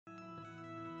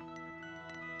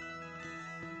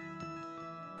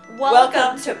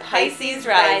Welcome to Pisces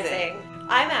Rising.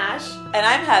 I'm Ash. And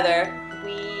I'm Heather.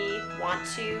 We want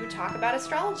to talk about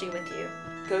astrology with you.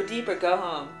 Go deep or go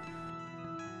home.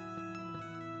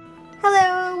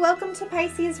 Hello, welcome to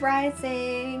Pisces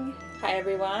Rising. Hi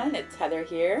everyone, it's Heather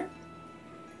here.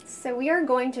 So we are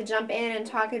going to jump in and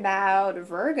talk about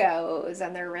Virgos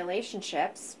and their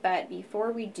relationships, but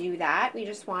before we do that, we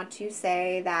just want to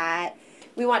say that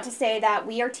we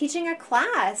are teaching a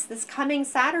class this coming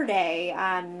Saturday.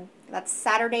 That's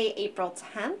Saturday, April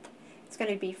 10th. It's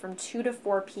going to be from 2 to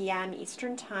 4 p.m.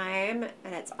 Eastern Time,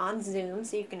 and it's on Zoom,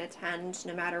 so you can attend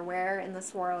no matter where in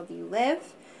this world you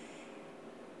live.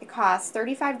 It costs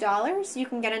 $35. You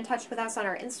can get in touch with us on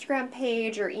our Instagram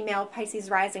page or email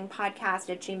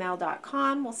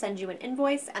piscesrisingpodcast@gmail.com. We'll send you an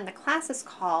invoice, and the class is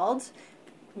called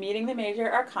Meeting the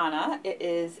Major Arcana. It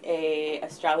is a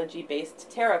astrology-based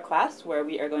tarot class where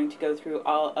we are going to go through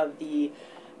all of the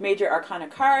major arcana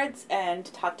cards and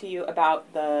talk to you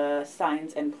about the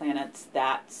signs and planets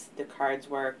that the cards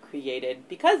were created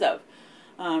because of.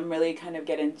 Really kind of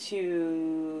get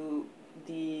into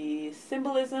the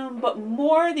symbolism, but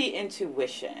more the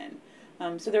intuition.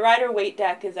 So the Rider-Waite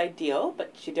deck is ideal,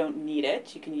 but you don't need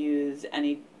it. You can use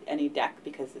any deck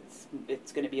because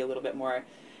it's going to be a little bit more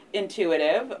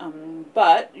intuitive,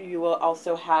 but you will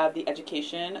also have the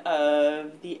education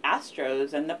of the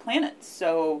astros and the planets.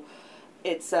 So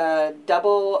it's a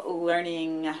double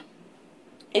learning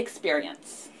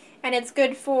experience. And it's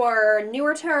good for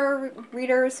newer tarot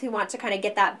readers who want to kind of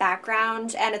get that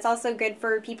background. And it's also good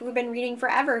for people who've been reading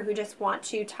forever who just want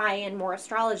to tie in more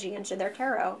astrology into their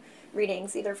tarot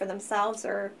readings, either for themselves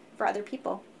or for other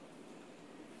people.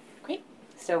 Great.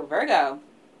 So Virgo.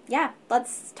 Yeah,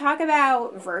 let's talk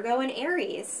about Virgo and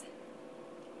Aries.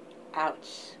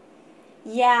 Ouch.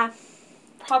 Yeah.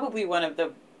 Probably one of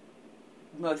the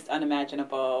most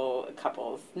unimaginable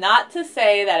couples. Not to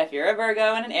say that if you're a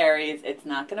Virgo and an Aries, it's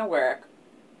not going to work,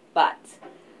 but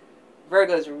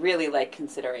Virgos really like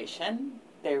consideration.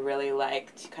 They really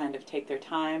like to kind of take their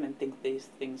time and think these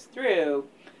things through,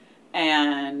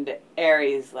 and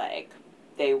Aries, like,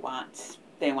 they want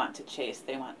to chase,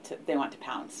 they want to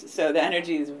pounce. So the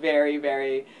energy is very,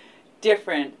 very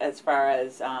different as far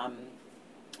as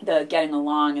the getting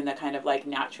along and the kind of like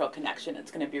natural connection.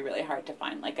 It's going to be really hard to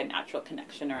find like a natural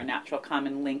connection or a natural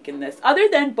common link in this, other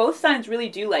than both signs really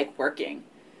do like working.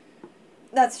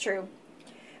 That's true.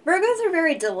 Virgos are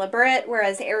very deliberate,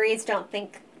 whereas Aries don't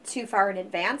think too far in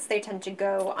advance. They tend to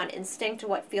go on instinct,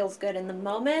 what feels good in the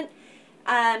moment.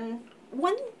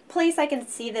 One place I can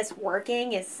see this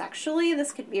working is sexually.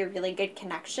 This could be a really good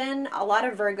connection. A lot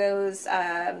of Virgos,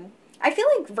 I feel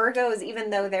like Virgos, even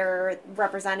though they're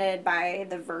represented by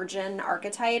the Virgin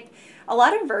archetype, a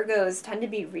lot of Virgos tend to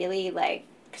be really, like,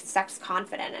 sex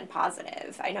confident and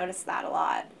positive. I noticed that a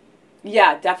lot.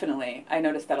 Yeah, definitely. I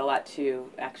noticed that a lot, too,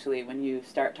 actually. When you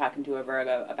start talking to a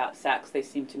Virgo about sex, they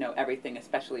seem to know everything,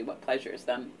 especially what pleasures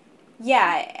them.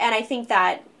 Yeah, and I think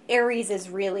that Aries is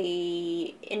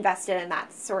really invested in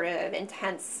that sort of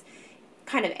intense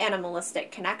kind of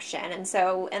animalistic connection. And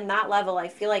so in that level, I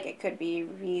feel like it could be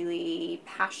really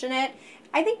passionate.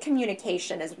 I think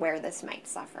communication is where this might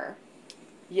suffer.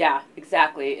 Yeah,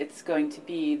 exactly. It's going to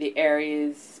be the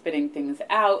Aries spitting things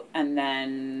out and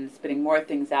then spitting more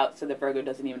things out, so the Virgo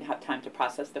doesn't even have time to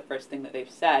process the first thing that they've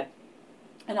said.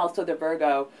 And also the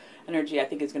Virgo energy, I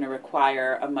think, is going to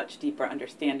require a much deeper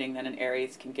understanding than an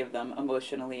Aries can give them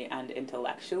emotionally and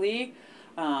intellectually.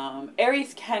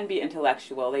 Aries can be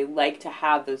intellectual. They like to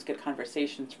have those good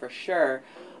conversations for sure,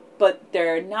 but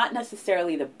they're not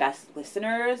necessarily the best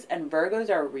listeners, and Virgos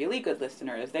are really good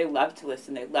listeners. They love to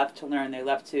listen, they love to learn, they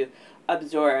love to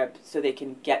absorb so they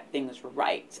can get things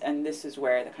right. And this is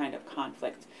where the kind of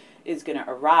conflict is going to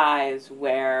arise,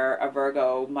 where a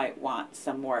Virgo might want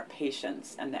some more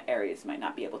patience and the Aries might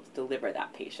not be able to deliver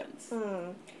that patience.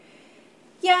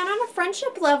 Yeah, and on a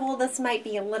friendship level, this might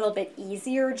be a little bit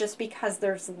easier just because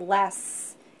there's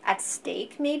less at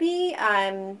stake, maybe,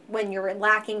 when you're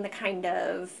lacking the kind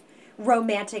of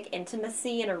romantic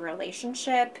intimacy in a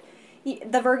relationship.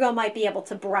 The Virgo might be able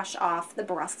to brush off the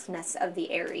brusqueness of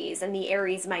the Aries, and the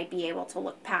Aries might be able to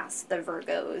look past the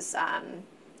Virgo's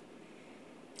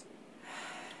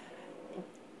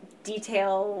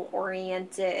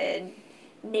detail-oriented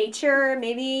nature,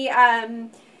 maybe,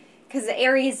 because the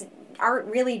Aries aren't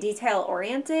really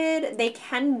detail-oriented. They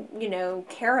can,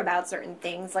 care about certain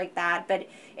things like that, but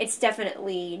it's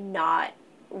definitely not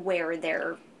where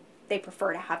they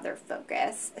prefer to have their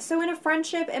focus. So in a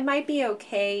friendship, it might be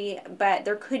okay, but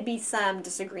there could be some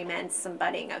disagreements, some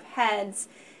butting of heads,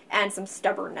 and some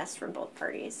stubbornness from both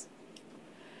parties.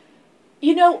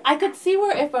 You know, I could see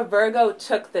where if a Virgo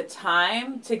took the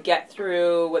time to get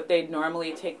through what they'd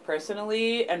normally take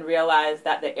personally and realize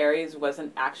that the Aries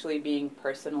wasn't actually being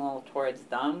personal towards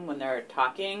them when they're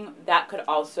talking, that could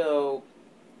also,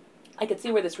 I could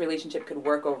see where this relationship could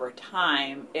work over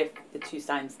time if the two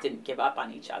signs didn't give up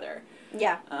on each other.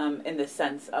 Yeah. In the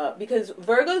sense of, because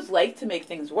Virgos like to make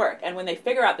things work, and when they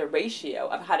figure out the ratio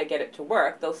of how to get it to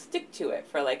work, they'll stick to it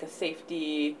for like a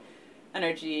safety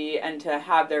energy and to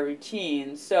have their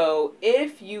routine. So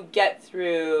if you get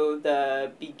through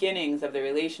the beginnings of the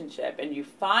relationship and you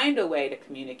find a way to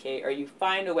communicate or you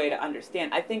find a way to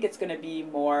understand, I think it's going to be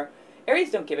more, Aries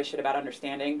don't give a shit about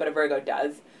understanding, but a Virgo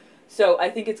does. So I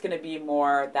think it's going to be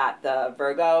more that the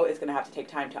Virgo is going to have to take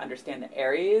time to understand the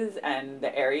Aries, and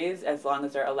the Aries, as long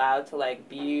as they're allowed to like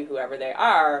be whoever they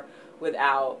are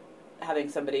without having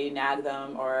somebody nag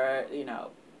them or, you know,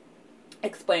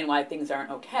 explain why things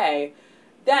aren't okay,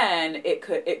 then it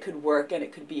could work, and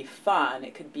it could be fun.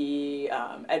 It could be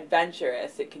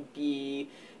adventurous. It could be,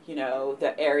 you know,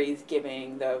 the Aries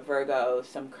giving the Virgo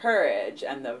some courage,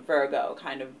 and the Virgo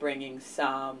kind of bringing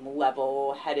some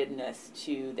level-headedness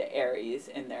to the Aries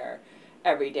in their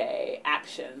everyday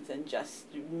actions, and just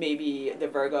maybe the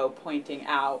Virgo pointing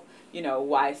out, you know,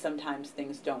 why sometimes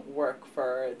things don't work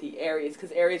for the Aries,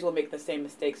 because Aries will make the same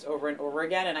mistakes over and over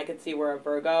again, and I could see where a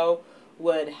Virgo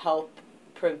would help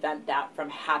prevent that from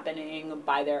happening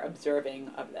by their observing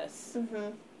of this.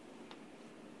 Mm-hmm.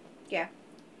 Yeah.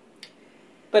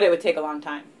 But it would take a long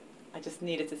time. I just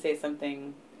needed to say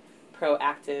something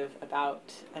proactive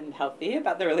about and healthy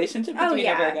about the relationship between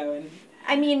a Virgo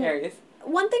and Aries.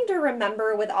 One thing to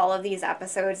remember with all of these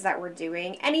episodes that we're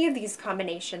doing, any of these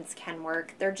combinations can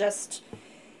work. They're just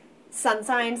sun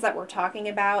signs that we're talking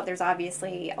about. There's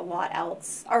obviously a lot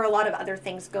else, or a lot of other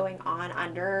things going on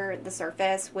under the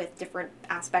surface with different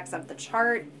aspects of the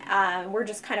chart. We're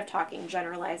just kind of talking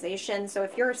generalization. So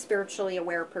if you're a spiritually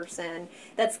aware person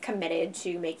that's committed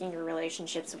to making your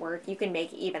relationships work, you can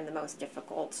make even the most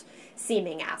difficult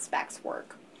seeming aspects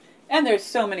work. And there's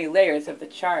so many layers of the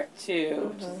chart,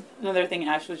 too. Mm-hmm. Another thing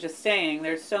Ash was just saying,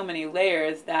 there's so many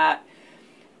layers that,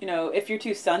 you know, if your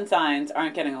two sun signs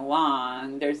aren't getting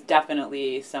along, there's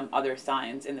definitely some other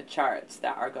signs in the charts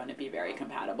that are going to be very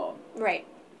compatible. Right.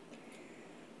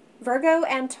 Virgo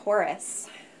and Taurus.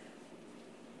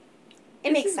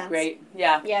 It makes sense. Great.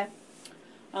 Yeah. Yeah.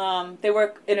 They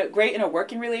work great in a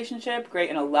working relationship, great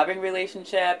in a loving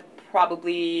relationship.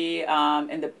 Probably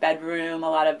in the bedroom, a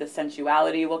lot of the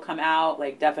sensuality will come out,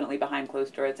 like definitely behind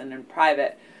closed doors, and in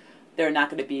private, they're not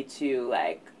going to be too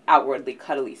like outwardly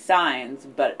cuddly signs,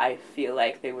 but I feel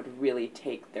like they would really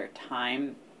take their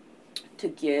time to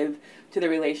give to the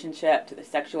relationship, to the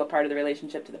sexual part of the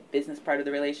relationship, to the business part of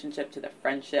the relationship, to the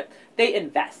friendship. They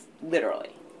invest,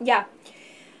 literally. Yeah.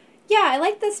 Yeah, I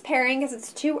like this pairing because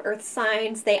it's two earth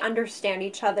signs. They understand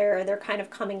each other. They're kind of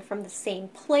coming from the same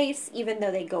place, even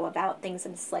though they go about things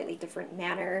in a slightly different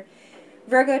manner.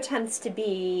 Virgo tends to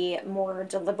be more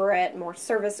deliberate, more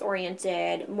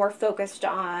service-oriented, more focused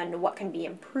on what can be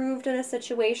improved in a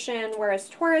situation, whereas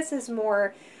Taurus is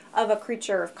more of a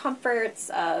creature of comforts,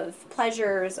 of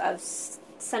pleasures, of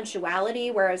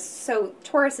sensuality, so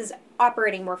Taurus is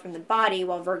operating more from the body,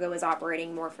 while Virgo is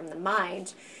operating more from the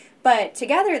mind. But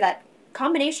together, that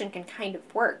combination can kind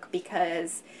of work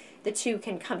because the two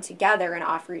can come together and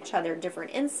offer each other different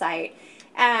insight.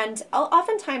 And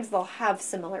oftentimes they'll have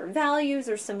similar values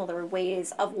or similar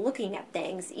ways of looking at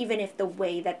things, even if the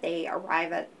way that they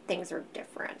arrive at things are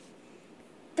different.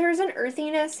 There's an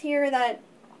earthiness here that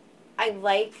I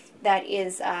like that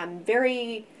is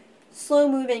very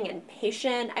slow-moving and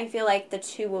patient. I feel like the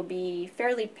two will be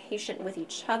fairly patient with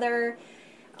each other.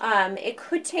 It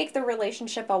could take the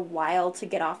relationship a while to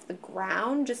get off the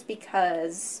ground just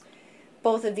because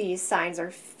both of these signs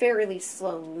are fairly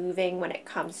slow moving when it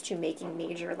comes to making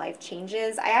major life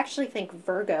changes. I actually think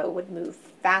Virgo would move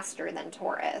faster than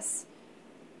Taurus.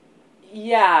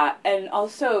 Yeah, and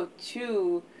also,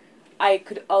 too, I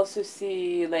could also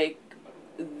see, like,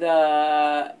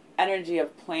 the energy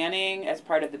of planning as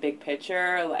part of the big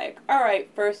picture. Like, all right,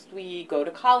 first we go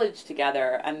to college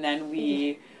together, and then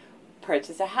we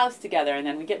purchase a house together, and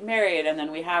then we get married, and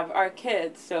then we have our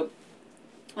kids. So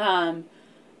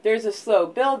there's a slow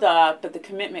build-up, but the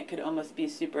commitment could almost be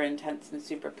super intense and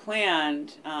super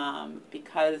planned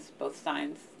because both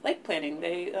signs like planning.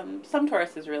 They some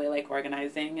Tauruses really like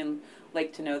organizing and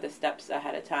like to know the steps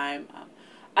ahead of time.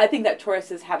 I think that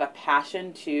Tauruses have a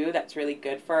passion, too, that's really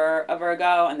good for a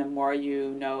Virgo, and the more you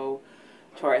know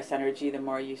Taurus energy, the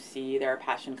more you see their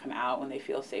passion come out when they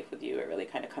feel safe with you. It really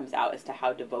kind of comes out as to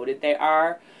how devoted they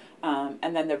are.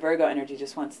 And then the Virgo energy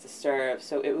just wants to serve.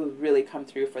 So it would really come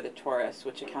through for the Taurus,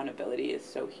 which accountability is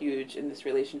so huge in this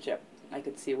relationship. I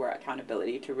could see where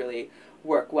accountability to really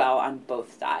work well on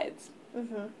both sides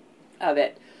of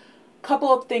it.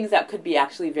 Couple of things that could be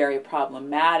actually very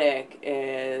problematic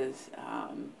is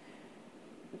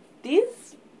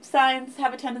these signs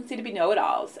have a tendency to be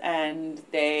know-it-alls, and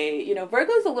they,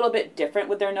 Virgo's a little bit different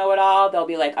with their know-it-all. They'll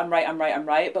be like, I'm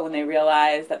right, but when they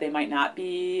realize that they might not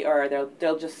be, or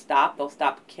they'll just stop, they'll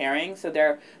stop caring, so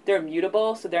they're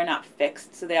immutable, so they're not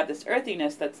fixed, so they have this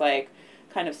earthiness that's like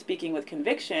kind of speaking with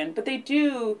conviction, but they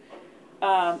do,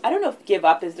 I don't know if give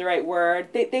up is the right word,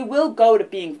 they will go to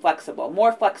being flexible,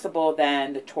 more flexible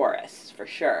than the Taurus, for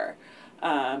sure.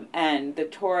 And the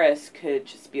Taurus could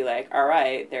just be like, all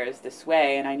right, there's this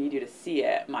way, and I need you to see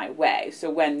it my way. So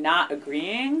when not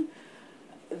agreeing,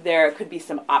 there could be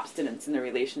some obstinance in the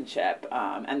relationship,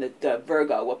 and the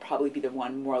Virgo will probably be the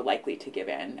one more likely to give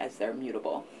in, as they're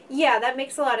mutable. Yeah, that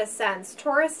makes a lot of sense.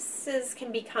 Tauruses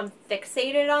can become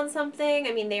fixated on something.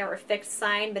 I mean, they are a fixed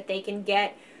sign, but they can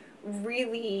get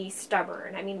really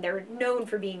stubborn. I mean, they're known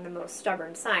for being the most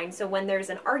stubborn sign. So when there's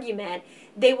an argument,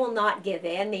 they will not give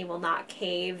in. They will not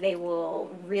cave. They will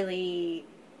really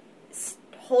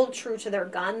hold true to their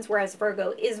guns, whereas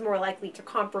Virgo is more likely to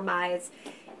compromise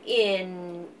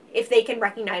if they can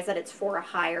recognize that it's for a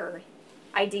higher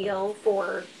ideal,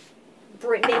 for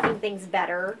making things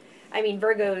better. I mean,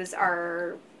 Virgos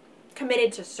are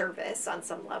committed to service on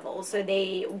some level, so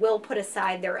they will put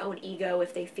aside their own ego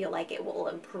if they feel like it will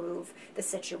improve the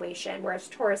situation, whereas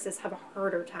Tauruses have a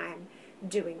harder time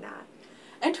doing that.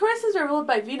 And Tauruses are ruled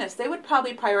by Venus. They would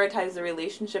probably prioritize the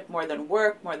relationship more than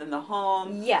work, more than the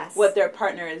home. Yes. What their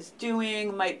partner is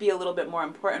doing might be a little bit more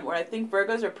important, where I think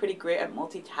Virgos are pretty great at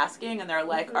multitasking, and they're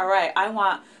like, all right, I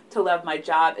want to love my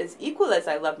job as equal as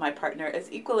I love my partner,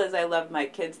 as equal as I love my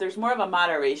kids. There's more of a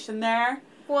moderation there.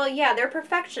 Well, yeah, they're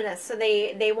perfectionists, so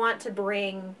they want to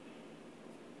bring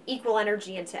equal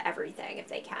energy into everything if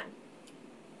they can.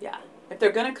 Yeah. If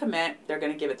they're going to commit, they're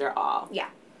going to give it their all. Yeah.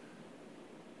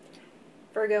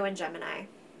 Virgo and Gemini.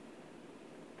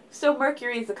 So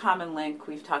Mercury is a common link.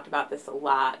 We've talked about this a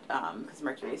lot because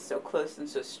Mercury is so close and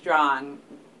so strong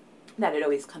that it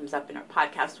always comes up in our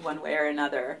podcast one way or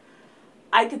another.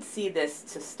 I could see this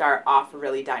to start off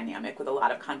really dynamic with a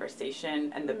lot of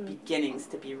conversation and the beginnings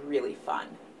to be really fun.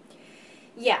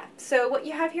 Yeah, so what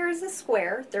you have here is a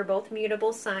square. They're both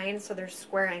mutable signs, so they're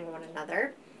squaring one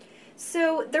another.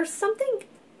 So there's something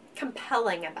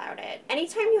compelling about it.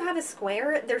 Anytime you have a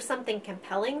square, there's something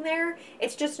compelling there.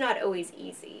 It's just not always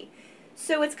easy.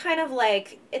 So it's kind of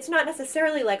like, it's not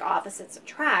necessarily like opposites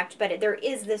attract, but there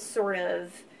is this sort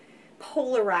of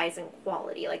polarizing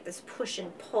quality, like this push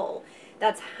and pull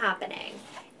that's happening.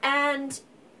 And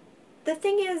the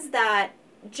thing is that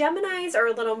Geminis are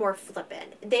a little more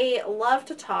flippant. They love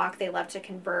to talk, they love to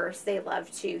converse, they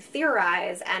love to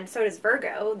theorize, and so does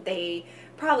Virgo. They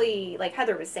probably, like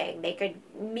Heather was saying, they could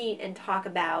meet and talk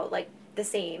about like the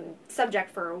same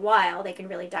subject for a while. They can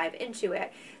really dive into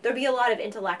it. There'll be a lot of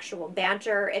intellectual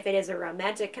banter. If it is a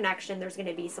romantic connection, there's going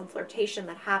to be some flirtation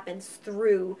that happens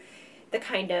through the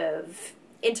kind of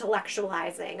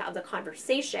intellectualizing of the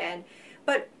conversation.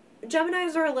 But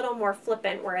Geminis are a little more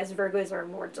flippant, whereas Virgos are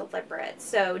more deliberate.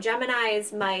 So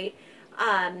Geminis might,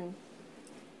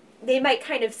 they might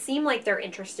kind of seem like they're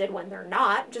interested when they're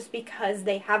not, just because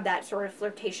they have that sort of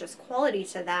flirtatious quality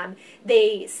to them.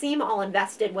 They seem all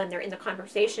invested when they're in the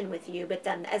conversation with you, but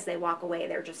then as they walk away,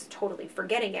 they're just totally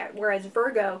forgetting it. Whereas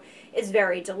Virgo is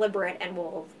very deliberate and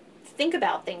will think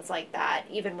about things like that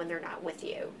even when they're not with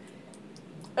you.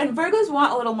 And Virgos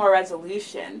want a little more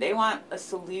resolution. They want a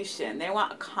solution. They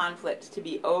want a conflict to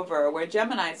be over, where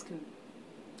Geminis can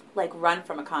like run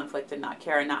from a conflict and not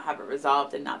care and not have it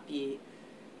resolved and not be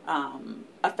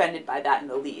offended by that in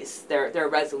the least. Their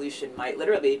resolution might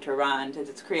literally be to run, to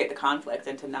create the conflict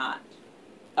and to not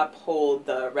uphold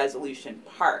the resolution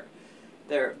part.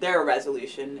 Their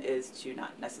resolution is to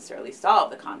not necessarily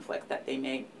solve the conflict that they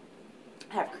may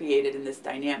have created in this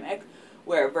dynamic.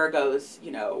 Where Virgos,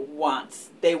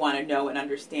 they want to know and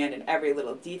understand in every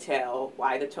little detail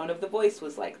why the tone of the voice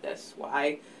was like this,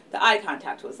 why the eye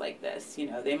contact was like this.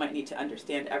 They might need to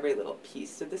understand every little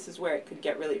piece. So this is where it could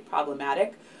get really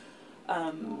problematic.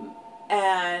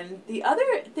 And the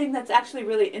other thing that's actually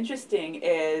really interesting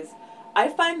is I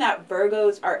find that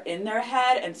Virgos are in their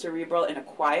head and cerebral in a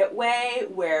quiet way,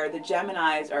 where the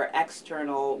Geminis are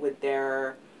external with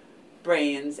their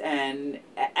brains, and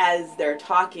as they're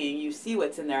talking, you see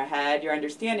what's in their head, you're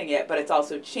understanding it, but it's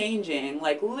also changing,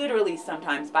 like literally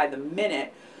sometimes by the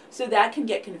minute. So that can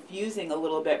get confusing a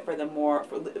little bit for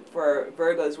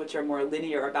Virgos, which are more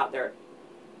linear about their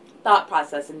thought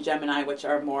process, and Gemini, which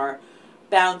are more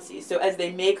bouncy. So as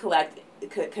they may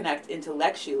connect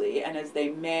intellectually, and as they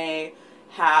may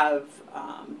have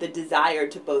the desire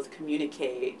to both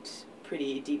communicate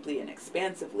pretty deeply and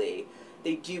expansively,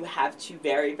 they do have two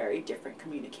very, very different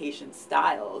communication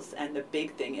styles. And the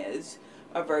big thing is,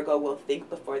 a Virgo will think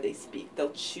before they speak.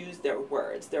 They'll choose their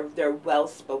words. They're well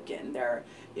spoken. They're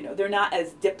not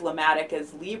as diplomatic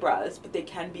as Libras, but they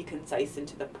can be concise and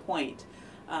to the point.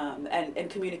 And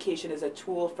communication is a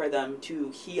tool for them to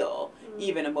heal,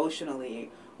 even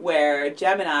emotionally. Where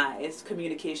Gemini's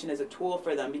communication is a tool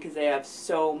for them because they have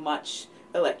so much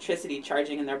electricity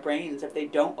charging in their brains. If they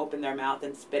don't open their mouth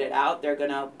and spit it out, they're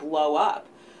gonna blow up.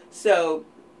 So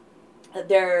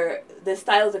the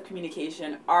styles of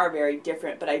communication are very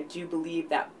different, but I do believe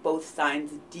that both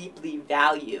signs deeply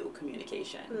value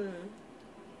communication.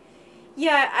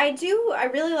 Yeah, I do. I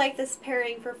really like this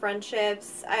pairing for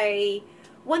friendships.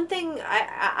 One thing,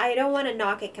 I don't want to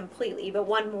knock it completely, but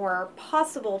one more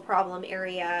possible problem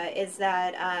area is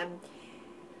that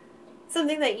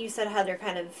something that you said, Heather,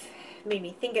 kind of made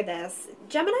me think of this.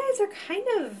 Geminis are kind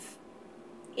of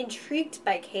intrigued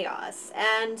by chaos,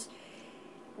 and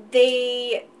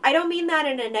I don't mean that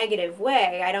in a negative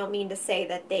way. I don't mean to say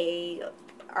that they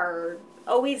are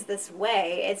always this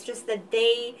way. It's just that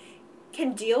they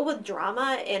can deal with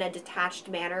drama in a detached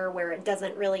manner where it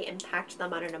doesn't really impact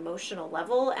them on an emotional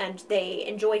level, and they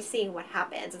enjoy seeing what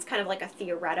happens. It's kind of like a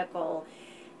theoretical,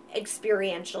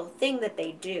 experiential thing that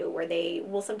they do, where they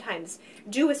will sometimes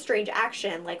do a strange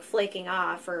action like flaking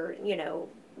off or,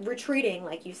 retreating,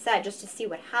 like you said, just to see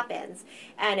what happens.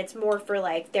 And it's more for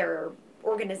like their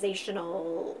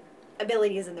organizational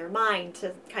abilities in their mind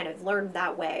to kind of learn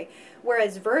that way.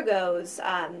 Whereas Virgos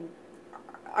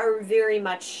are very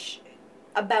much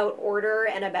about order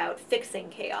and about fixing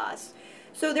chaos.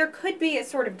 So there could be a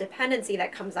sort of dependency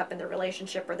that comes up in the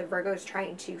relationship where the Virgo's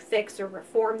trying to fix or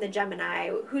reform the Gemini,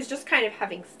 who's just kind of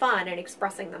having fun and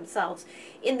expressing themselves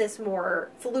in this more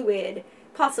fluid,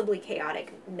 possibly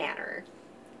chaotic manner.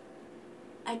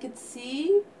 I could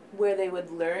see where they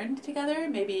would learn together,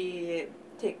 maybe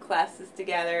take classes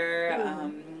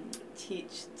together,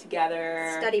 teach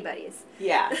together. Study buddies.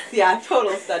 Yeah,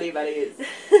 total study buddies.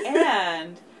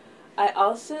 And I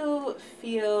also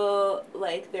feel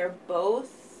like they're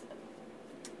both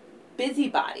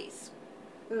busybodies.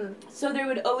 So there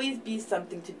would always be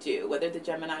something to do. Whether the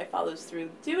Gemini follows through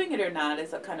doing it or not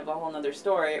is a kind of a whole other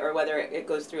story, or whether it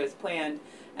goes through as planned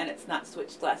and it's not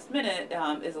switched last minute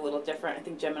is a little different. I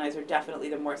think Geminis are definitely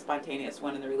the more spontaneous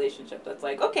one in the relationship that's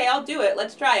like, okay, I'll do it,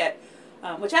 let's try it.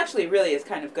 Which actually really is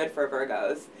kind of good for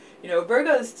Virgos.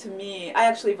 Virgos to me,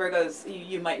 Virgos,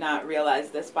 you might not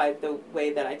realize this by the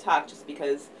way that I talk, just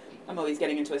because I'm always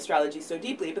getting into astrology so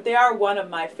deeply, but they are one of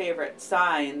my favorite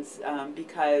signs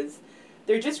because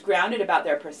they're just grounded about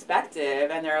their perspective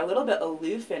and they're a little bit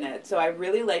aloof in it. So I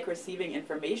really like receiving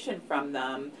information from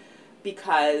them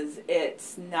because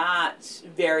it's not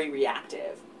very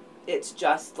reactive. It's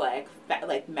just like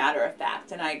matter of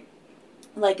fact. And I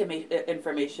like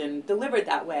information delivered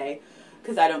that way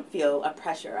because I don't feel a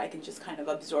pressure. I can just kind of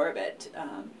absorb it.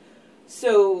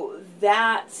 So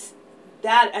that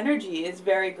energy is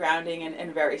very grounding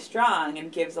and very strong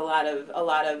and gives a lot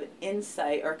of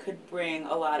insight, or could bring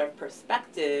a lot of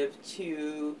perspective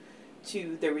to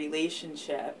the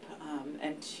relationship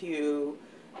and to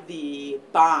the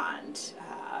bond.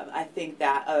 I think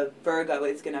that a Virgo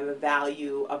is going to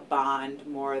value a bond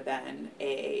more than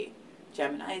a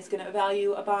Gemini is going to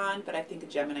value a bond, but I think a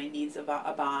Gemini needs a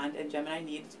bond, and Gemini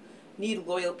need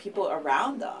loyal people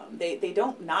around them. They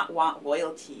don't not want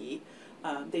loyalty.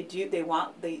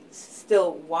 They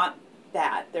still want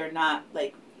that. They're not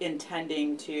like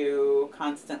intending to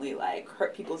constantly like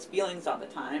hurt people's feelings all the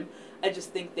time. I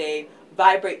just think they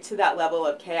vibrate to that level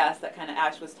of chaos that kind of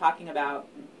Ash was talking about,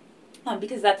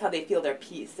 because that's how they feel their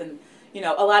peace. And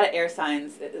a lot of air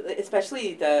signs,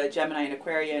 especially the Gemini and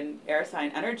Aquarian air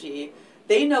sign energy,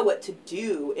 they know what to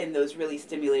do in those really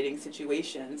stimulating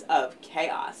situations of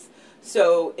chaos.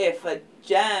 So if a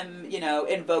Gem,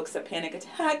 invokes a panic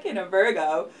attack in a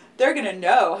Virgo, they're going to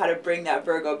know how to bring that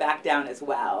Virgo back down as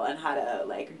well, and how to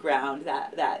like ground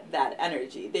that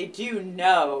energy. They do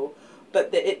know,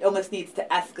 but it almost needs to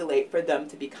escalate for them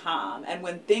to be calm. And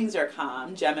when things are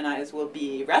calm, Geminis will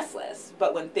be restless.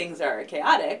 But when things are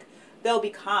chaotic, they'll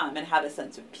be calm and have a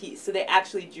sense of peace. So they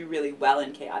actually do really well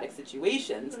in chaotic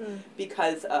situations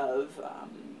because of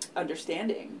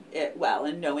understanding it well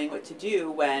and knowing what to do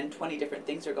when 20 different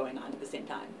things are going on at the same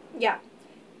time. Yeah.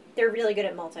 They're really good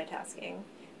at multitasking,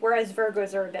 whereas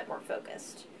Virgos are a bit more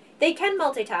focused. They can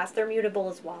multitask, they're mutable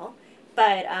as well,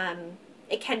 but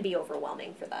it can be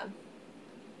overwhelming for them.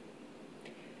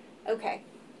 Okay.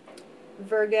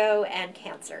 Virgo and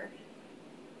Cancer.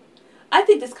 I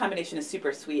think this combination is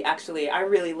super sweet. Actually, I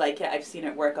really like it. I've seen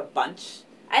it work a bunch.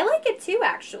 I like it too,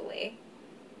 actually.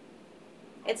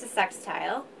 It's a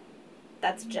sextile.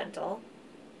 That's gentle.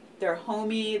 They're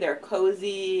homey, they're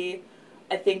cozy.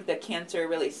 I think the Cancer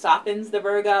really softens the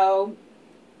Virgo.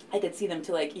 I could see them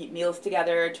to like eat meals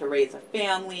together, to raise a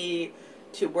family,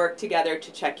 to work together,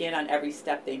 to check in on every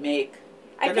step they make.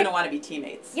 They're going to want to be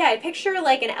teammates. Yeah, I picture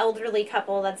like an elderly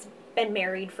couple that's been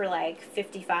married for like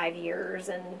 55 years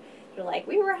and they're like,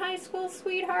 we were high school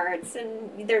sweethearts,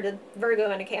 and they're the Virgo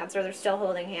and a Cancer, they're still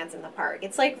holding hands in the park.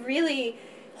 It's like really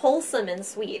wholesome and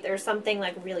sweet. There's something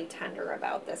like really tender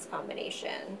about this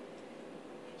combination.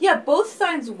 Yeah, both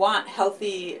signs want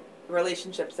healthy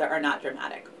relationships that are not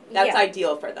dramatic. That's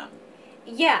ideal for them.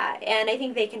 Yeah, and I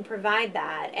think they can provide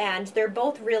that. And they're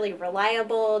both really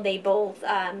reliable. They both,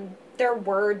 their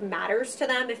word matters to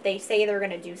them. If they say they're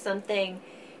going to do something,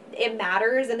 it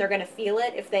matters, and they're going to feel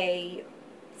it if they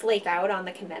flake out on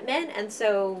the commitment. And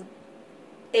so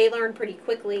they learn pretty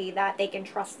quickly that they can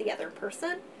trust the other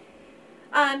person.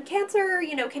 Cancer,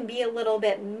 can be a little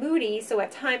bit moody, so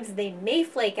at times they may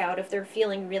flake out if they're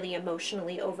feeling really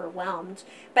emotionally overwhelmed.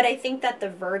 But I think that the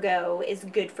Virgo is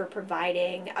good for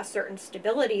providing a certain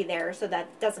stability there so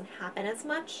that doesn't happen as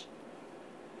much.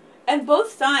 And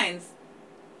both signs,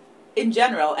 in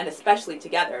general, and especially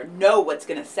together, know what's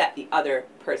going to set the other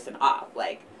person off.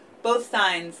 Like, both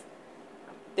signs,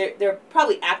 they're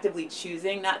probably actively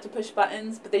choosing not to push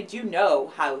buttons, but they do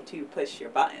know how to push your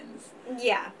buttons.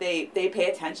 Yeah. They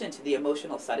pay attention to the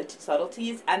emotional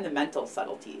subtleties and the mental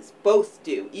subtleties. Both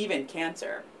do, even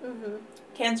Cancer. Mm-hmm.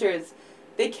 Cancers,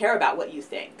 they care about what you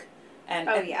think. And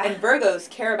Virgos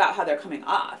care about how they're coming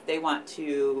off. They want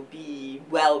to be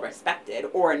well respected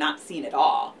or not seen at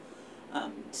all.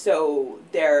 So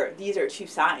these are two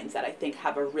signs that I think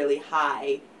have a really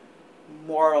high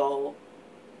moral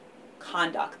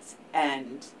conduct,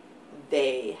 and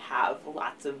they have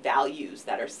lots of values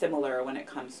that are similar when it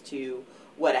comes to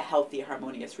what a healthy,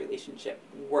 harmonious relationship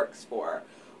works for,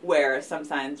 where some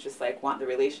signs just like want the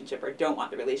relationship or don't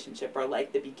want the relationship or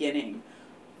like the beginning.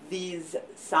 These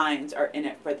signs are in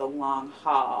it for the long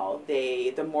haul.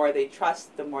 The more they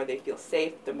trust, the more they feel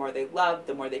safe, the more they love,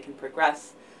 the more they can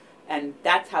progress, and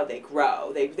that's how they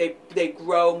grow. They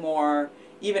grow more,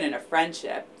 even in a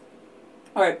friendship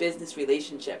or a business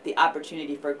relationship. The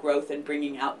opportunity for growth and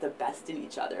bringing out the best in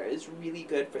each other is really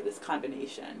good for this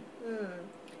combination.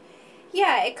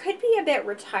 Yeah, it could be a bit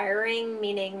retiring,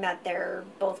 meaning that they're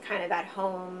both kind of at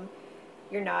home.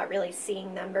 You're not really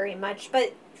seeing them very much,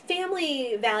 but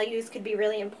family values could be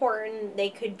really important. They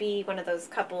could be one of those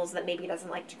couples that maybe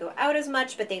doesn't like to go out as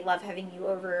much, but they love having you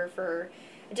over for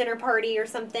a dinner party or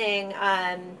something.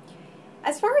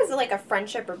 As far as like a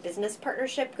friendship or business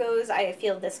partnership goes, I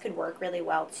feel this could work really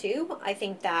well too. I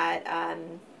think that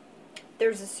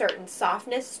there's a certain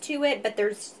softness to it, but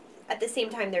at the same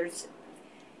time there's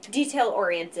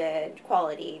detail-oriented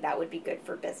quality that would be good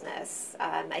for business.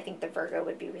 I think the Virgo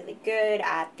would be really good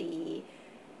at the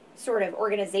sort of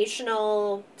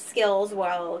organizational skills,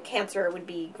 while Cancer would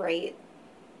be great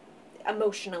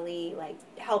emotionally, like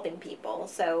helping people.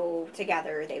 So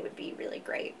together they would be really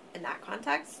great in that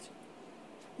context.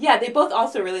 Yeah, they both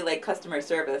also really like customer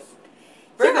service.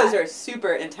 Virgos are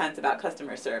super intense about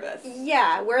customer service.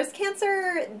 Yeah, whereas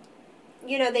Cancer,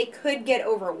 they could get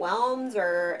overwhelmed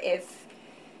or if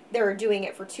they're doing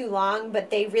it for too long,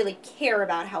 but they really care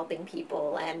about helping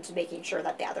people and making sure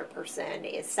that the other person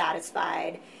is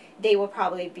satisfied. They will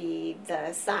probably be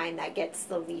the sign that gets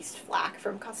the least flack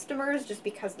from customers just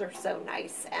because they're so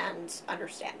nice and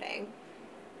understanding.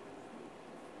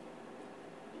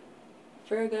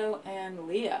 Virgo and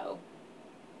Leo.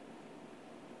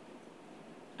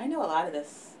 I know a lot of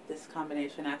this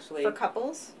combination, actually. For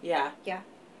couples? Yeah. Yeah.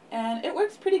 And it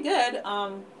works pretty good.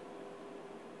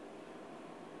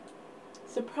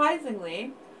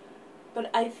 Surprisingly, but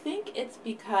I think it's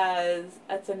because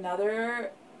it's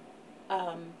another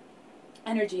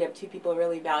energy of two people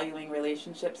really valuing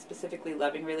relationships, specifically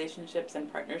loving relationships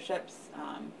and partnerships,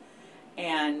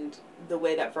 and the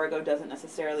way that Virgo doesn't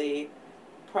necessarily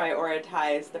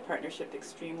prioritize the partnership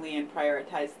extremely and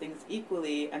prioritize things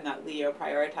equally, and that Leo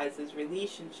prioritizes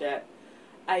relationship.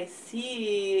 I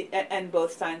see, and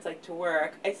both signs like to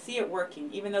work, I see it working,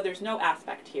 even though there's no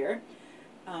aspect here.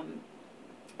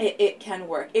 It can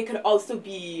work. It could also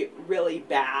be really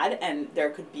bad, and there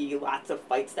could be lots of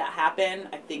fights that happen.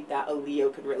 I think that a Leo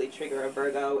could really trigger a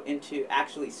Virgo into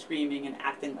actually screaming and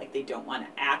acting like they don't want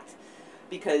to act,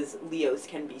 because Leos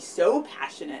can be so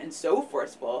passionate and so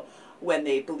forceful when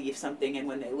they believe something and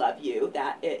when they love you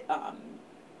that it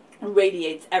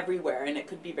radiates everywhere, and it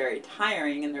could be very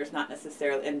tiring, and there's not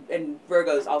necessarily, and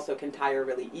Virgos also can tire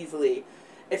really easily,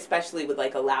 especially with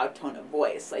like a loud tone of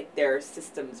voice. Like their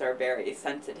systems are very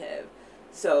sensitive.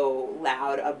 So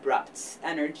loud, abrupt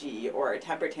energy or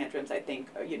temper tantrums, I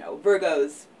think,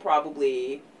 Virgos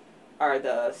probably are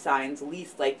the signs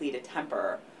least likely to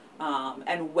temper.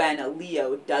 And when a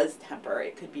Leo does temper,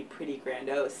 it could be pretty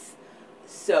grandiose.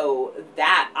 So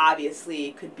that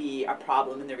obviously could be a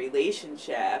problem in the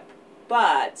relationship,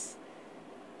 but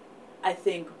I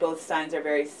think both signs are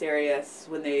very serious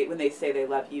when they say they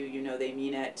love you. They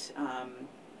mean it,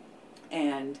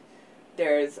 and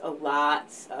there's a lot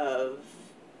of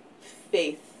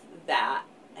faith that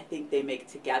I think they make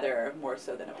together more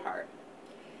so than apart.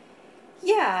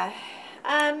 Yeah,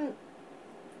 I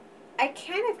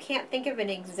kind of can't think of an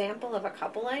example of a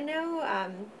couple I know.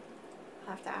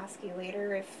 I'll have to ask you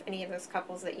later if any of those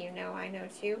couples that you know I know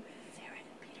too. Sarah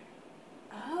and Peter.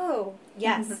 Oh,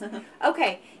 yes.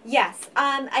 Okay, yes.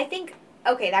 I think,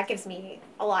 okay, that gives me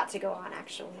a lot to go on,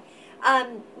 actually.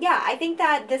 Yeah, I think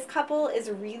that this couple is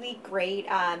really great,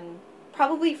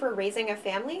 probably for raising a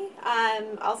family,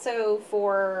 also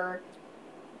for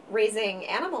raising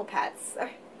animal pets,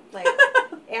 like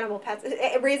animal pets,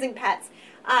 raising pets.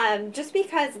 Just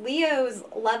because Leos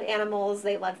love animals,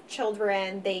 they love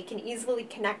children, they can easily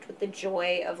connect with the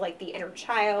joy of like the inner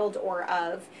child or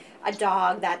of a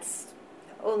dog that's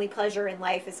only pleasure in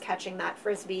life is catching that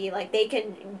frisbee. Like they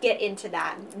can get into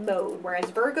that mode, whereas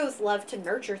Virgos love to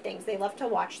nurture things. They love to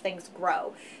watch things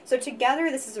grow. So together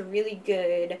this is a really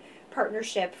good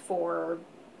partnership for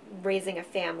raising a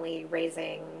family,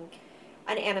 raising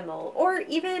an animal, or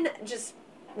even just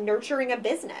nurturing a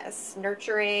business,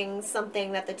 nurturing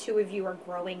something that the two of you are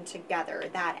growing together,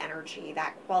 that energy,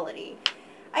 that quality.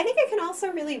 I think it can also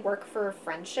really work for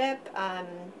friendship.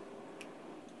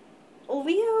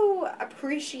 Leo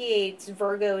appreciates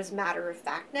Virgo's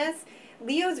matter-of-factness.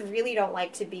 Leos really don't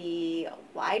like to be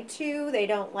lied to. They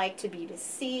don't like to be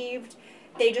deceived.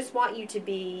 They just want you to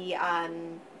be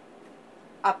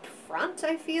upfront,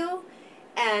 I feel.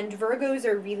 And Virgos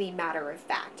are really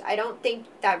matter-of-fact. I don't think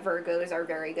that Virgos are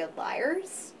very good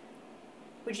liars.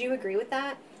 Would you agree with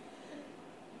that?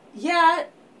 Yeah,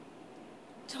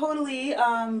 totally.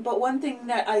 But one thing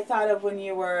that I thought of when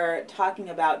you were talking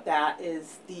about that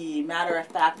is the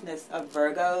matter-of-factness of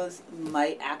Virgos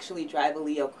might actually drive a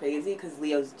Leo crazy, because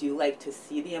Leos do like to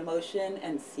see the emotion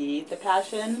and see the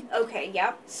passion. Okay,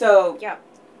 yep. So, yep.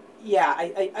 Yeah,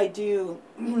 I do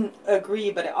agree,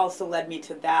 but it also led me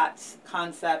to that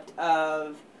concept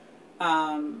of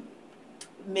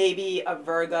maybe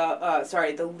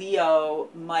the Leo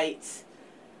might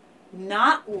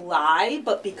not lie,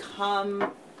 but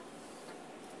become,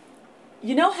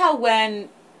 how when,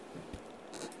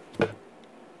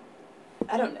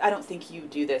 I don't think you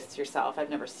do this yourself, I've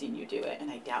never seen you do it,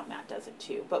 and I doubt Matt does it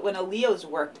too, but when a Leo's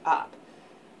worked up,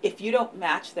 if you don't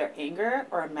match their anger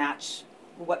or match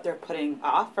what they're putting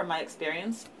off, from my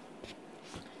experience,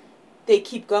 they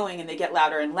keep going and they get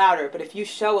louder and louder. But if you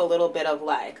show a little bit of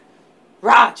like,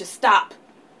 rah, just stop,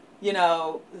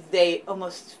 they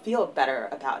almost feel better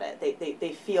about it.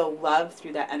 They feel love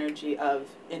through that energy of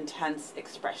intense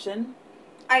expression.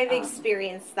 I've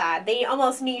experienced that. They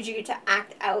almost need you to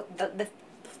act out the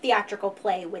theatrical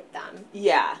play with them.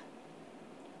 Yeah.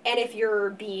 And if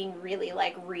you're being really,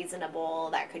 like,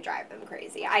 reasonable, that could drive them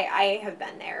crazy. I have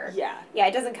been there. Yeah. Yeah,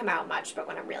 it doesn't come out much, but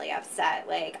when I'm really upset,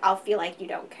 like, I'll feel like you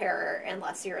don't care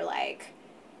unless you're, like,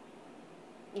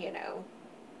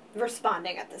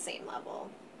 responding at the same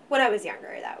level. When I was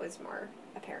younger, that was more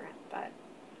apparent, but...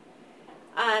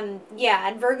 yeah,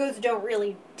 and Virgos don't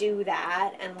really do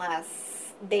that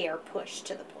unless they are pushed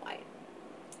to the point.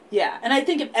 Yeah, and I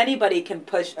think if anybody can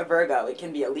push a Virgo, it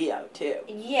can be a Leo, too.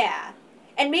 Yeah.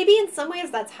 And maybe in some ways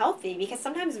that's healthy, because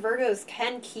sometimes Virgos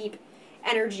can keep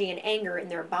energy and anger in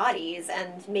their bodies,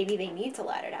 and maybe they need to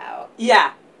let it out.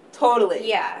 Yeah, totally.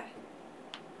 Yeah.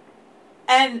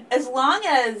 And as long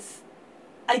as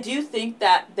I do think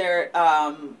that they're,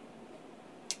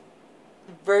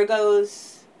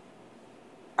 Virgos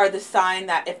are the sign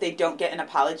that if they don't get an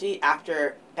apology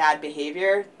after bad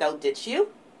behavior, they'll ditch you.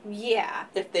 Yeah.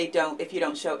 If you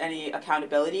don't show any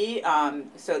accountability,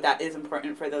 so that is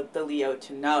important for the Leo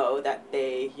to know that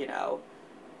they,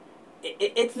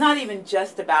 it's not even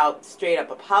just about straight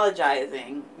up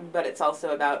apologizing, but it's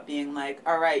also about being like,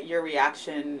 all right, your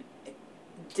reaction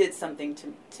did something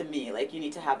to me. Like, you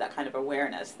need to have that kind of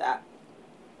awareness that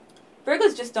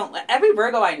Virgos just don't every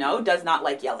Virgo I know does not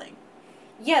like yelling.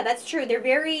 Yeah, that's true. They're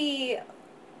very...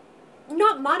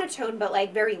 not monotone, but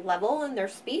like very level in their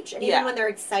speech, and even when they're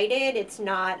excited, it's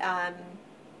not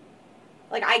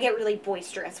Like, I get really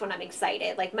boisterous when I'm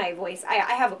excited. Like, my voice, I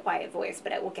have a quiet voice,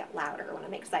 but it will get louder when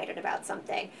I'm excited about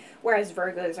something. Whereas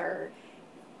Virgos are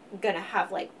going to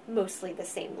have, like, mostly the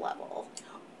same level.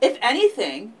 If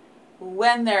anything,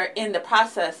 when they're in the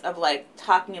process of, like,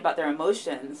 talking about their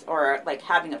emotions or, like,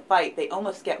 having a fight, they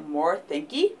almost get more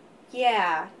thinky.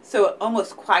 Yeah. So it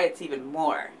almost quiets even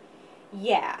more.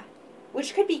 Yeah.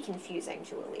 Which could be confusing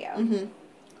to a Leo. Mm-hmm.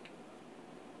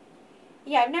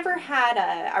 Yeah, I've never had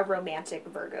a romantic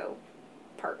Virgo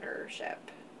partnership.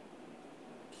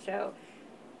 So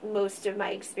most of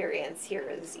my experience here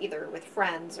is either with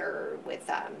friends or with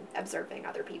observing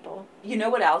other people. You know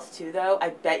what else, too, though? I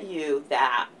bet you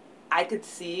that I could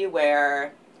see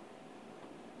where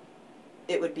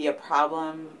it would be a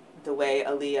problem the way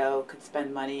a Leo could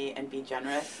spend money and be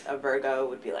generous. A Virgo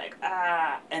would be like,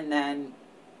 and then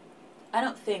I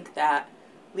don't think that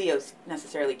Leos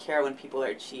necessarily care when people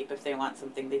are cheap. If they want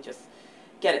something, they just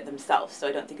get it themselves. So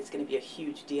I don't think it's going to be a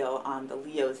huge deal on the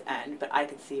Leo's end, but I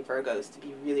could see Virgos to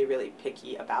be really, really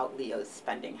picky about Leo's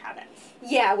spending habits.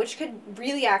 Yeah, which could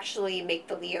really actually make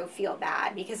the Leo feel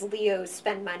bad, because Leos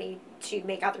spend money to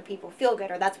make other people feel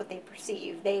good, or that's what they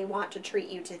perceive. They want to treat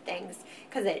you to things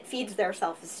because it feeds their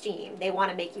self-esteem. They want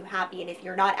to make you happy, and if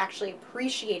you're not actually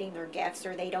appreciating their gifts,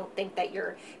 or they don't think that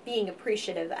you're being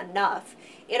appreciative enough,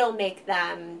 it'll make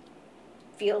them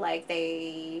feel like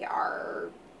they are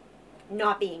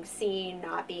not being seen,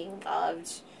 not being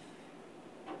loved.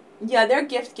 Yeah, their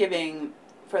gift giving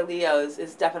for Leos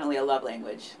is definitely a love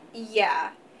language.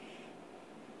 Yeah.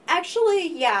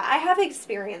 Actually, yeah, I have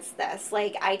experienced this.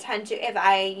 Like, I tend to,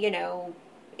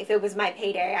 if it was my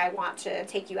payday, I want to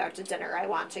take you out to dinner. I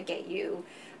want to get you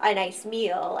a nice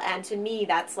meal. And to me,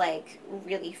 that's, like,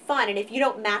 really fun. And if you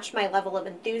don't match my level of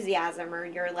enthusiasm, or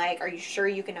you're like, are you sure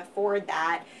you can afford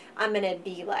that? I'm going to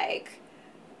be like,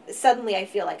 suddenly I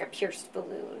feel like a pierced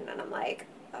balloon, and I'm like,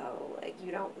 oh, like,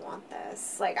 you don't want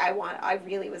this. Like, I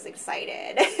really was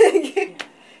excited. Yeah.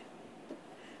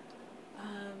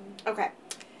 Okay.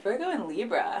 Virgo and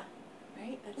Libra,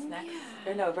 right? That's next.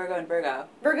 Yeah. Or no, Virgo and Virgo.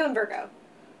 Virgo and Virgo.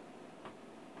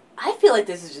 I feel like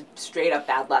this is just straight up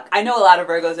bad luck. I know a lot of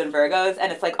Virgos and Virgos,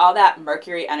 and it's like all that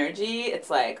Mercury energy. It's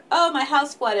like, oh, my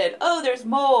house flooded. Oh, there's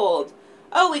mold.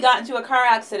 Oh, we got into a car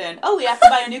accident. Oh, we have to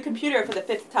buy a new computer for the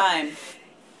 5th time.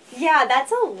 Yeah,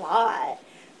 that's a lot.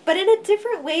 But in a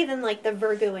different way than, like, the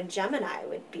Virgo and Gemini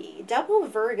would be. Double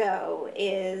Virgo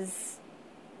is...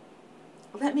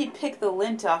 Let me pick the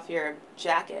lint off your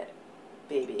jacket,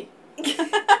 baby.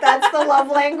 That's the love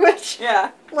language?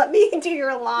 Yeah. Let me do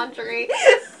your laundry.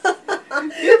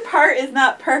 Your part is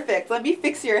not perfect. Let me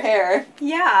fix your hair.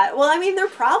 Yeah. Well, I mean, they're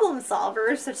problem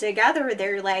solvers, so together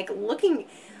they're, like, looking...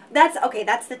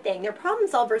 That's the thing. They're problem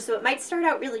solvers, so it might start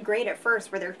out really great at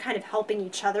first, where they're kind of helping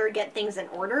each other get things in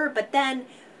order, but then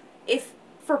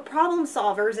for problem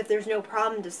solvers, if there's no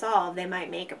problem to solve, they might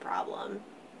make a problem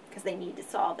because they need to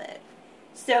solve it.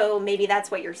 So maybe that's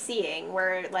what you're seeing,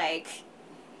 where, like,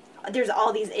 there's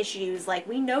all these issues. Like,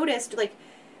 we noticed, like,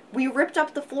 we ripped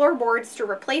up the floorboards to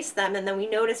replace them, and then we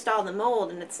noticed all the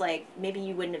mold, and it's like, maybe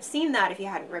you wouldn't have seen that if you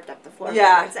hadn't ripped up the floorboards.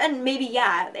 Yeah. And maybe,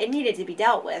 yeah, it needed to be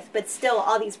dealt with, but still,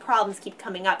 all these problems keep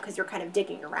coming up because you're kind of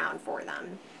digging around for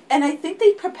them. And I think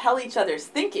they propel each other's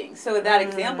thinking. So that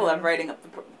example of writing up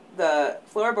the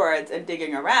floorboards and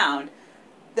digging around,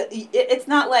 it's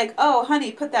not like, oh,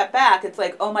 honey, put that back. It's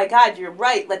like, oh, my God, you're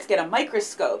right. Let's get a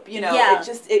microscope. Yeah.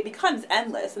 It becomes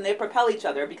endless, and they propel each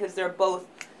other because they're both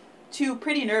two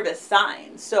pretty nervous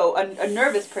signs. So a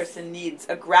nervous person needs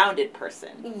a grounded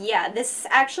person. Yeah, this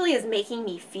actually is making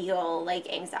me feel,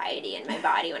 like, anxiety in my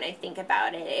body when I think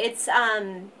about it.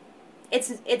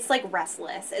 It's like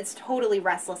restless. It's totally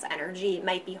restless energy. It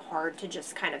might be hard to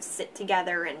just kind of sit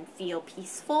together and feel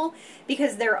peaceful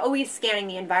because they're always scanning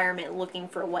the environment looking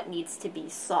for what needs to be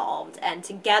solved. And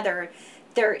together,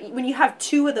 when you have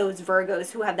two of those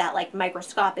Virgos who have that, like,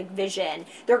 microscopic vision,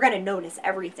 they're going to notice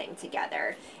everything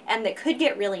together. And that could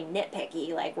get really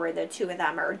nitpicky, like where the two of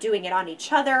them are doing it on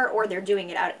each other, or they're doing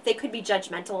it out. They could be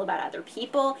judgmental about other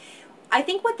people. I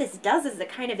think what this does is it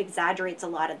kind of exaggerates a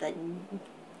lot of the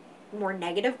more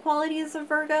negative qualities of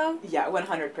Virgo. Yeah,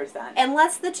 100%.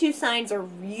 Unless the two signs are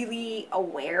really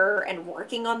aware and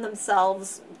working on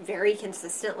themselves very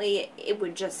consistently, it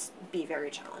would just be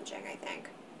very challenging, I think.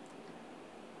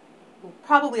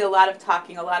 Probably a lot of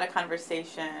talking, a lot of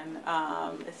conversation,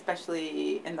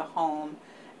 especially in the home.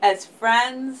 As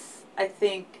friends, I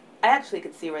think I actually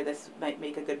could see where this might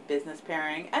make a good business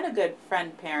pairing and a good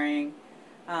friend pairing,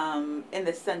 in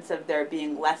the sense of there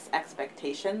being less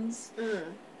expectations.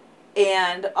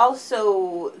 And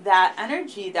also that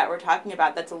energy that we're talking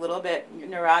about that's a little bit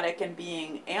neurotic and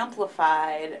being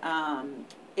amplified,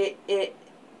 it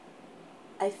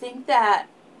I think that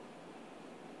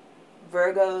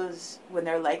Virgos, when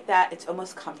they're like that, it's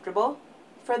almost comfortable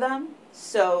for them.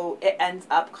 So it ends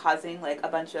up causing like a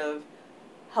bunch of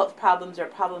health problems or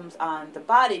problems on the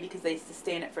body because they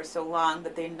sustain it for so long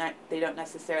that they don't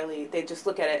necessarily, they just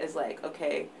look at it as like,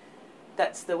 okay,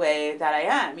 that's the way that I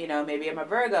am. You know, maybe I'm a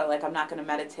Virgo, like I'm not going to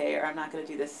meditate or I'm not going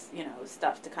to do this, you know,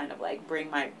 stuff to kind of like bring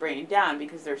my brain down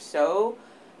because they're so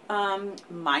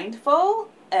mindful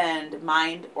and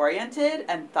mind-oriented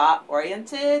and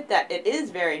thought-oriented that it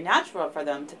is very natural for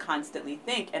them to constantly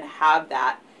think and have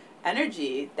that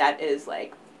energy that is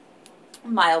like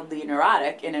mildly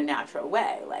neurotic in a natural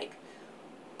way. Like,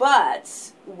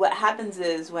 but what happens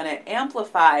is when it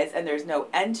amplifies and there's no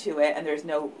end to it and there's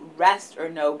no rest or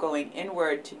no going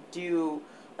inward to do,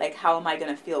 like, how am I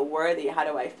going to feel worthy? How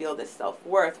do I feel this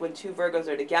self-worth? When two Virgos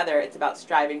are together, it's about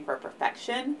striving for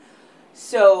perfection.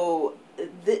 So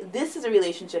this is a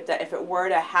relationship that if it were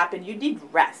to happen, you'd need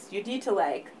rest. You'd need to,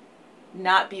 like,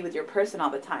 not be with your person all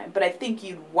the time. But I think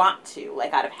you'd want to,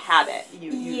 like, out of habit.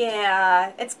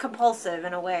 Yeah, it's compulsive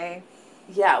in a way.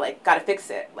 Yeah, like, gotta fix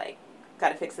it. Like,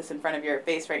 gotta fix this in front of your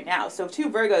face right now. So two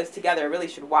Virgos together really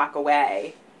should walk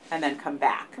away and then come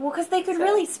back. Well, because they could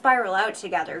really spiral out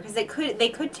together. Because they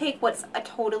could take what's a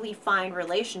totally fine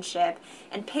relationship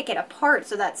and pick it apart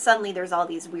so that suddenly there's all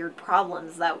these weird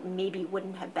problems that maybe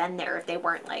wouldn't have been there if they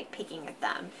weren't, like, picking at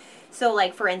them. So,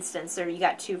 like, for instance, you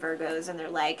got two Virgos and they're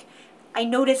like, I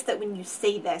noticed that when you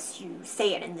say this, you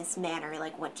say it in this manner.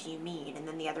 Like, what do you mean? And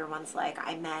then the other one's like,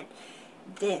 I meant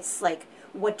this. Like,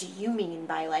 what do you mean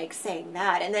by, like, saying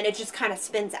that? And then it just kind of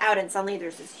spins out and suddenly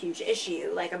there's this huge issue,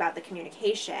 like, about the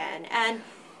communication. And,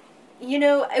 you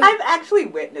know... I've actually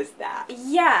witnessed that.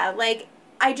 Yeah, like,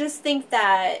 I just think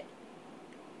that...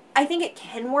 I think it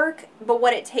can work, but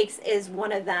what it takes is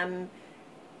one of them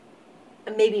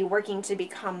maybe working to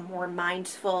become more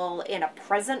mindful in a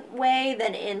present way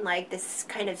than in, like, this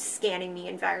kind of scanning the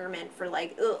environment for,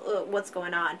 like, what's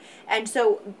going on. And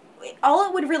so... all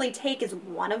it would really take is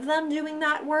one of them doing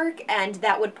that work, and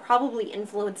that would probably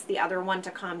influence the other one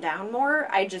to calm down more.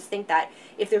 I just think that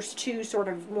if there's two sort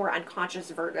of more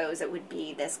unconscious Virgos, it would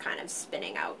be this kind of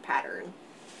spinning out pattern.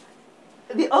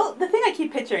 The thing I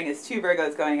keep picturing is two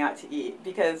Virgos going out to eat,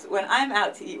 because when I'm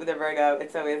out to eat with a Virgo,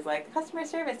 it's always like, customer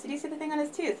service, did you see the thing on his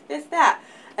tooth? This, that.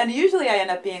 And usually I end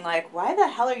up being like, why the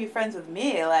hell are you friends with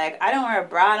me? Like, I don't wear a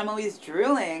bra and I'm always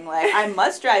drooling. Like, I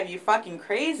must drive you fucking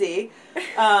crazy.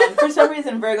 For some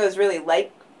reason, Virgos really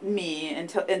like me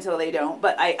until they don't.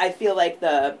 But I feel like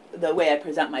the way I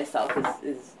present myself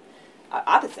is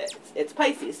opposite. It's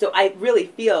Pisces. So I really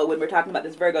feel when we're talking about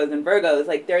this Virgos and Virgos,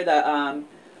 like they're the,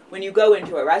 when you go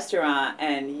into a restaurant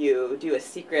and you do a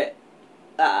secret,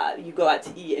 you go out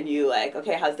to eat and you like,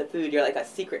 okay, how's the food? You're like a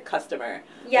secret customer.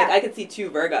 Yeah. Like I could see two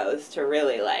Virgos to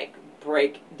really like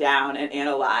break down and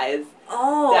analyze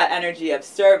that energy of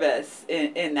service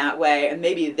in that way. And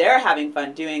maybe they're having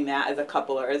fun doing that as a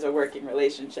couple or as a working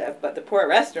relationship. But the poor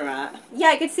restaurant. Yeah,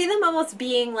 I could see them almost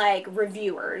being like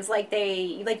reviewers. Like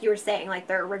like you were saying, like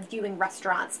they're reviewing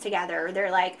restaurants together.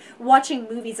 They're like watching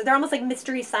movies. They're almost like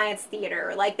Mystery Science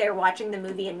Theater. Like they're watching the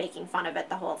movie and making fun of it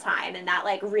the whole time. And that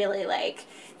like really like,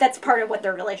 that's part of what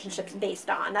their relationship's based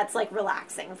on. That's like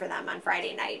relaxing for them on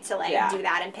Friday night to like do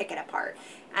that and pick it apart.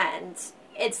 And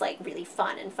it's like really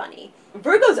fun and funny.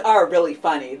 Virgos are really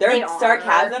funny. They're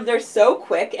sarcasm. They're so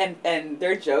quick and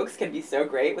their jokes can be so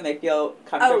great when they feel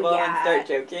comfortable and start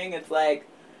joking. It's like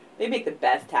they make the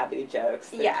best tabby jokes.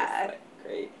 They're just, like,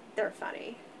 great. They're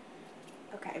funny.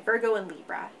 Okay, Virgo and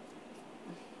Libra.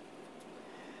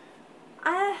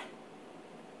 I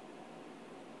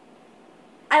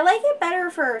like it better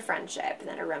for a friendship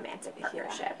than a romantic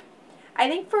partnership. Yeah. I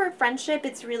think for a friendship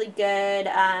it's really good.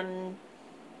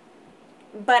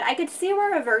 But I could see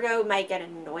where a Virgo might get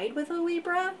annoyed with a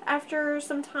Libra after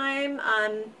some time.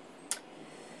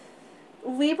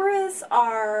 Libras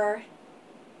are...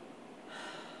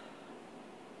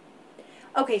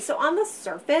 Okay, so on the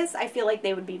surface, I feel like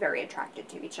they would be very attracted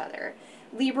to each other.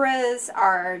 Libras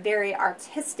are very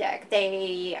artistic.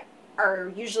 They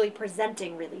are usually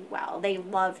presenting really well. They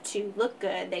love to look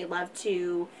good. They love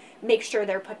to make sure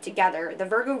they're put together. The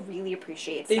Virgo really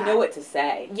appreciates that. They know what to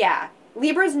say. Yeah.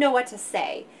 Libras know what to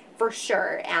say, for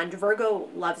sure, and Virgo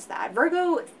loves that.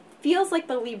 Virgo feels like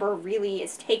the Libra really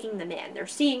is taking them in. They're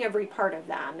seeing every part of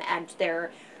them, and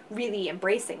they're really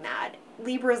embracing that.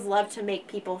 Libras love to make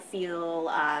people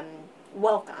feel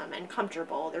welcome and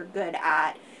comfortable. They're good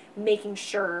at making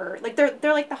sure, like,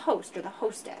 they're like the host or the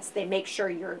hostess. They make sure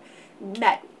you're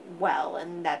met well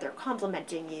and that they're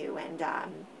complimenting you and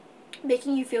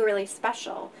making you feel really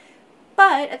special.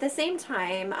 But at the same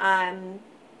time,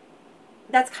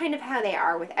 that's kind of how they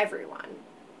are with everyone.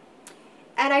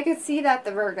 And I could see that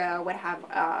the Virgo would have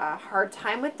a hard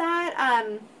time with that.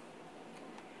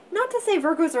 Not to say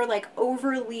Virgos are, like,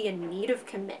 overly in need of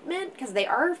commitment, because they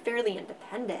are fairly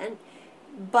independent,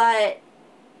 but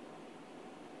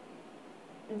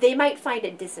they might find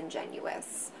it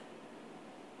disingenuous.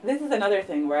 This is another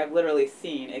thing where I've literally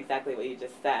seen exactly what you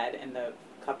just said in the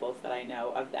couples that I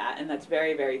know of that, and that's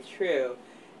very, very true.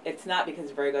 It's not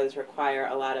because Virgos require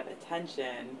a lot of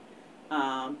attention,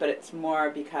 but it's more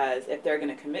because if they're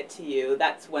going to commit to you,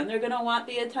 that's when they're going to want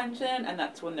the attention, and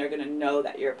that's when they're going to know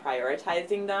that you're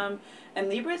prioritizing them. And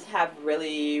Libras have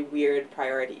really weird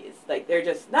priorities. Like, they're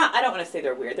just not, I don't want to say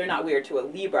they're weird. They're not weird to a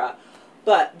Libra,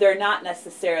 but they're not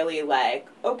necessarily like,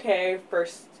 okay,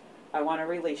 first I want a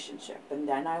relationship, and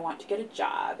then I want to get a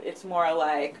job. It's more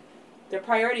like their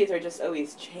priorities are just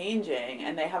always changing,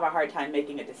 and they have a hard time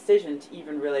making a decision to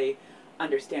even really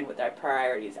understand what their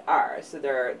priorities are. So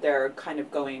they're kind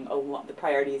of going along, the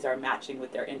priorities are matching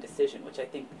with their indecision, which I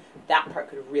think that part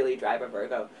could really drive a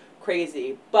Virgo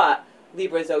crazy. But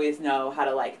Libras always know how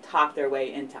to, like, talk their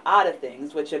way into out of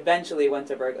things, which eventually, once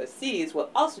a Virgo sees, will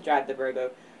also drive the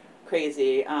Virgo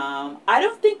crazy. I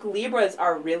don't think Libras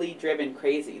are really driven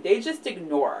crazy. They just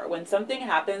ignore. When something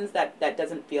happens that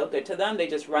doesn't feel good to them, they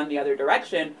just run the other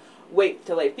direction, wait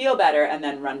till they feel better, and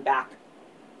then run back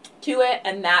to it.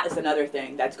 And that is another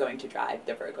thing that's going to drive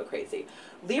the Virgo crazy.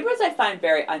 Libras I find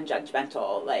very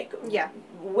unjudgmental, like,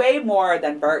 way more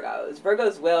than Virgos.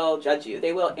 Virgos will judge you.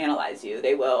 They will analyze you.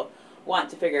 They will want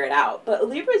to figure it out. But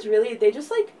Libras really, they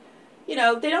just, like, you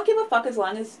know, they don't give a fuck as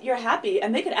long as you're happy,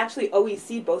 and they could actually always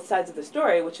see both sides of the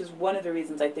story, which is one of the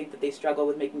reasons I think that they struggle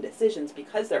with making decisions,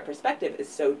 because their perspective is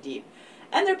so deep.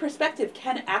 And their perspective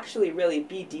can actually really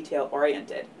be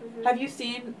detail-oriented. Mm-hmm. Have you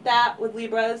seen that with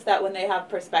Libras, that when they have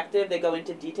perspective, they go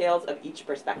into details of each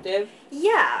perspective?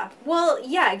 Yeah. Well,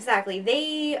 yeah, exactly.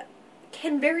 They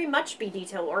can very much be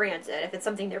detail-oriented if it's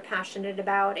something they're passionate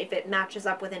about, if it matches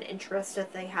up with an interest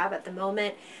that they have at the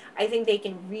moment. I think they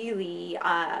can really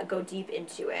go deep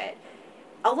into it.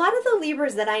 A lot of the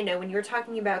Libras that I know, when you're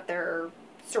talking about their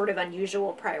sort of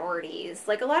unusual priorities,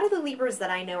 like, a lot of the Libras that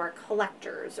I know are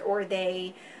collectors, or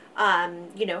they,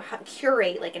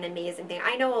 curate, like, an amazing thing.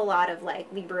 I know a lot of, like,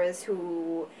 Libras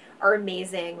who are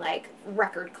amazing, like,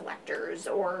 record collectors,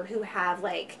 or who have,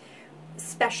 like,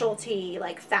 specialty,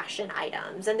 like, fashion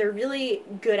items, and they're really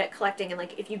good at collecting, and,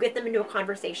 like, if you get them into a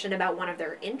conversation about one of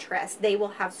their interests, they will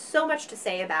have so much to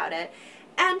say about it.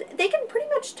 And they can pretty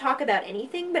much talk about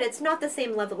anything, but it's not the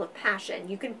same level of passion.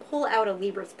 You can pull out a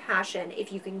Libra's passion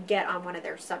if you can get on one of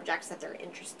their subjects that they're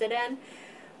interested in.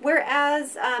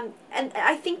 Whereas, and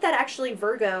I think that actually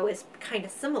Virgo is kind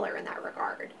of similar in that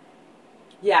regard.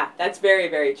 Yeah, that's very,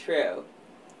 very true.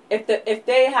 If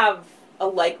they have a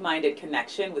like-minded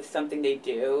connection with something they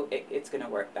do, it's going to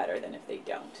work better than if they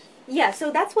don't. Yeah,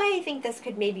 so that's why I think this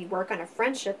could maybe work on a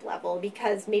friendship level,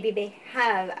 because maybe they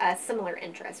have a similar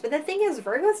interest. But the thing is,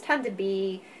 Virgos tend to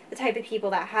be the type of people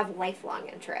that have lifelong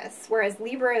interests, whereas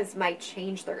Libras might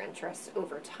change their interests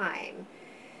over time.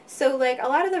 So, like, a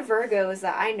lot of the Virgos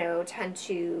that I know tend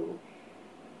to,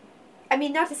 I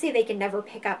mean, not to say they can never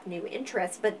pick up new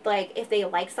interests, but, like, if they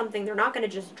like something, they're not going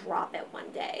to just drop it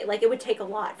one day. Like, it would take a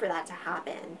lot for that to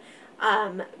happen.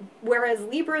 Whereas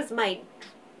Libras might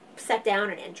set down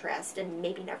an interest and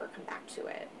maybe never come back to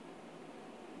it.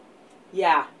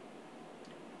 Yeah.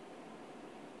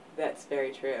 That's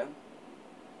very true.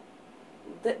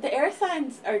 The air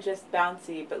signs are just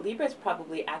bouncy, but Libras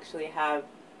probably actually have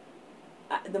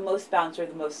the most bounce or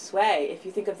the most sway. If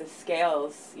you think of the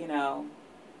scales, you know,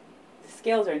 the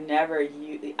scales are never,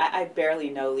 I barely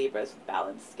know Libras with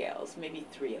balanced scales, maybe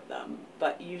 3 of them,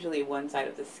 but usually one side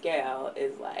of the scale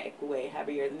is, like, way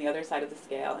heavier than the other side of the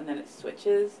scale, and then it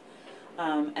switches.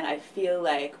 And I feel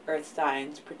like earth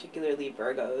signs, particularly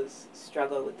Virgos,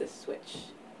 struggle with this switch,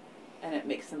 and it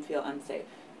makes them feel unsafe.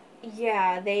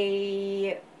 Yeah,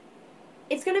 it's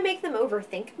going to make them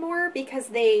overthink more, because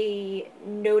they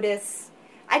notice,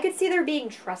 I could see there being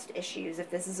trust issues if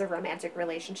this is a romantic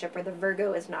relationship where the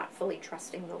Virgo is not fully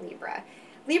trusting the Libra.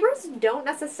 Libras don't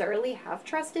necessarily have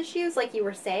trust issues, like you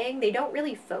were saying. They don't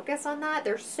really focus on that.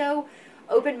 They're so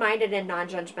open-minded and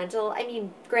non-judgmental. I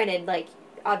mean, granted, like,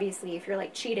 obviously, if you're,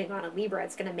 like, cheating on a Libra,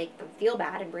 it's going to make them feel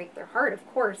bad and break their heart, of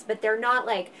course, but they're not,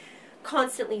 like,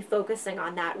 constantly focusing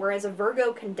on that, whereas a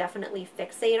Virgo can definitely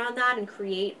fixate on that and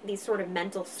create these sort of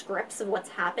mental scripts of what's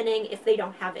happening if they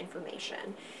don't have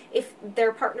information. If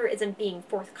their partner isn't being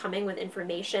forthcoming with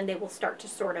information, they will start to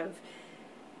sort of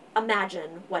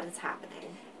imagine what is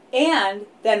happening. And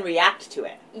then react to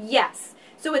it. Yes.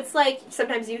 So it's like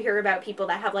sometimes you hear about people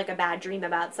that have like a bad dream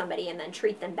about somebody and then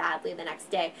treat them badly the next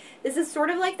day. This is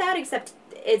sort of like that, except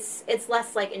it's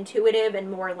less like intuitive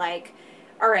and more like,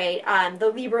 all right, the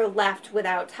Libra left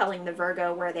without telling the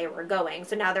Virgo where they were going.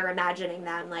 So now they're imagining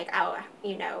them like out,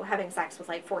 having sex with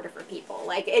like 4 different people.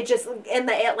 Like it just,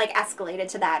 it like escalated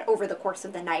to that over the course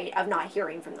of the night of not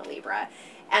hearing from the Libra.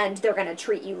 And they're going to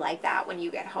treat you like that when you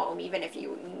get home, even if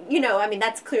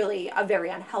that's clearly a very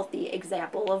unhealthy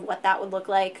example of what that would look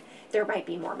like. There might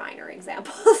be more minor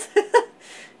examples.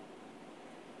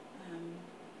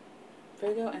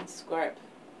 Virgo and Scorp.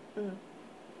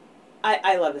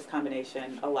 I love this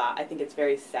combination a lot. I think it's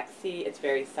very sexy. It's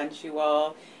very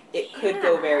sensual. It could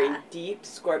go very deep.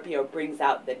 Scorpio brings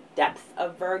out the depth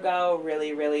of Virgo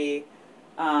really, really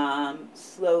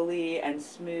slowly and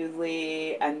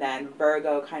smoothly. And then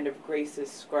Virgo kind of graces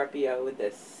Scorpio with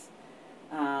this,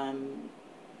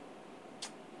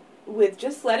 with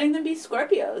just letting them be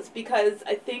Scorpios. Because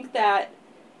I think that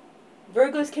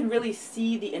Virgos can really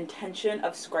see the intention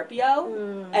of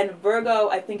Scorpio, and Virgo,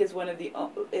 I think,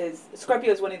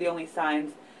 Scorpio is one of the only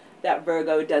signs that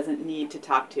Virgo doesn't need to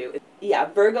talk to. Yeah,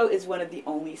 Virgo is one of the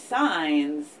only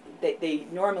signs that they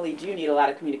normally do need a lot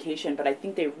of communication, but I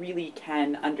think they really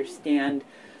can understand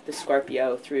the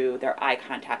Scorpio through their eye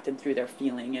contact and through their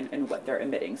feeling and what they're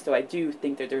emitting. So I do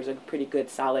think that there's a pretty good,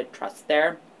 solid trust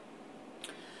there.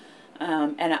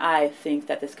 And I think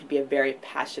that this could be a very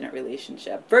passionate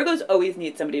relationship. Virgos always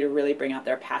need somebody to really bring out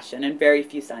their passion, and very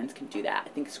few signs can do that. I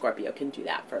think Scorpio can do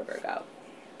that for a Virgo.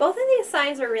 Both of these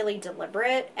signs are really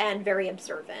deliberate and very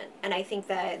observant, and I think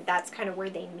that that's kind of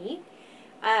where they meet.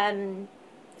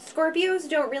 Scorpios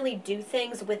don't really do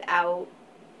things without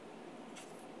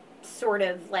sort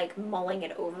of like mulling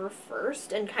it over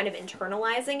first and kind of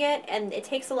internalizing it, and it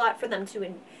takes a lot for them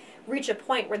to reach a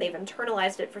point where they've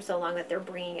internalized it for so long that they're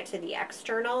bringing it to the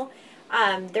external.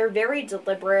 They're very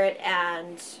deliberate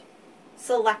and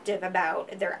selective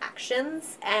about their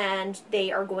actions, and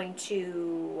they are going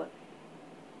to,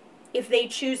 if they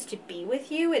choose to be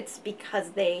with you, it's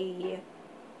because they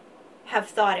have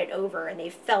thought it over and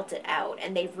they've felt it out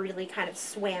and they've really kind of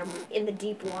swam in the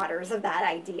deep waters of that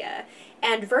idea.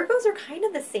 And Virgos are kind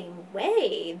of the same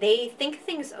way. They think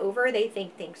things over, they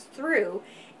think things through,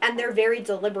 and they're very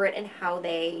deliberate in how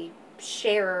they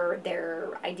share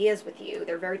their ideas with you.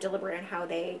 They're very deliberate in how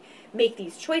they make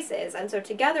these choices. And so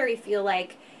together you feel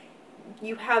like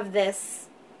you have this,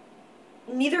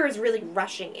 neither is really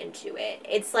rushing into it.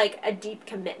 It's like a deep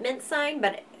commitment sign,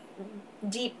 but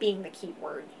deep being the key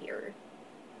word here.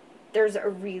 There's a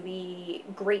really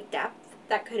great depth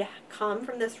that could come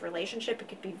from this relationship. It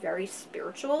could be very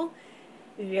spiritual,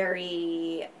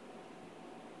 very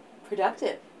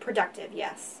productive,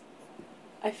 yes.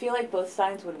 I feel like both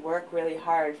signs would work really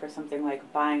hard for something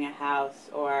like buying a house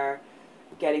or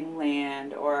getting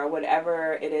land or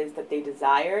whatever it is that they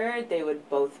desire. They would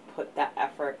both put that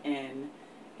effort in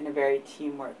a very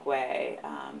teamwork way.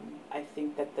 I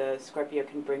think that the Scorpio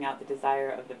can bring out the desire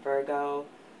of the Virgo.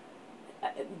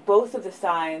 Both of the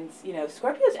signs,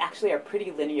 Scorpios actually are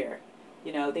pretty linear.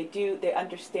 They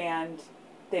understand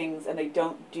things, and they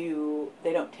don't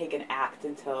take an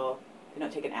action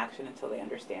until they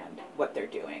understand what they're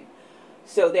doing.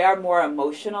 So they are more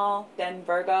emotional than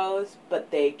Virgos,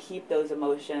 but they keep those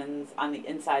emotions on the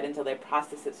inside until they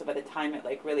process it. So by the time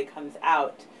it really comes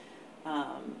out,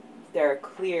 they're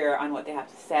clear on what they have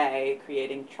to say,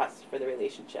 creating trust for the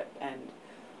relationship and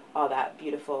all that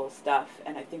beautiful stuff.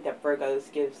 And I think that Virgos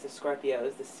gives the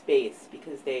Scorpios the space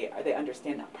because they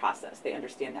understand that process. They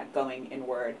understand that going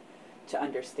inward to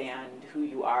understand who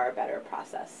you are better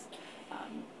process.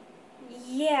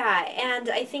 Yeah, and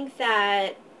I think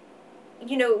that,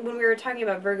 when we were talking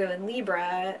about Virgo and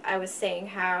Libra, I was saying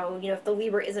how, if the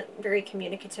Libra isn't very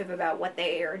communicative about what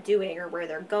they are doing or where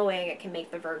they're going, it can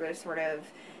make the Virgo sort of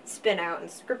spin out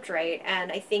and script write.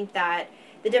 And I think that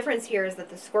the difference here is that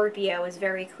the Scorpio is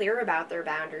very clear about their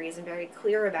boundaries and very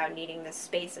clear about needing this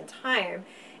space and time.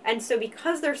 And so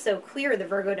because they're so clear, the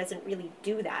Virgo doesn't really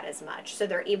do that as much. So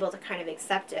they're able to kind of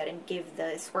accept it and give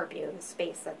the Scorpio the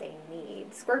space that they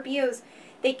need. Scorpios,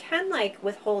 they can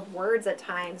withhold words at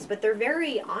times, but they're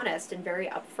very honest and very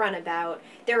upfront about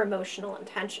their emotional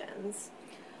intentions.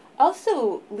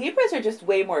 Also, Libras are just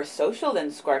way more social than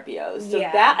Scorpios. So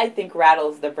Yeah. that, I think,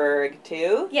 rattles the Virg,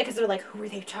 too. Yeah, because they're like, who are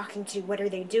they talking to? What are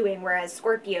they doing? Whereas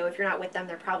Scorpio, if you're not with them,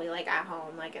 they're probably like at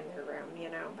home, like in their room, you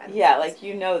know. By Yeah, themselves.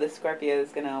 like, the Scorpio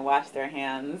is going to wash their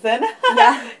hands. And,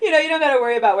 Yeah. you don't got to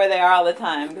worry about where they are all the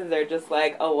time because they're just,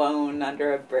 like, alone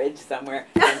under a bridge somewhere.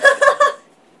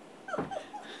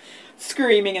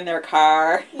 Screaming in their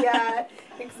car. Yeah,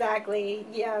 exactly.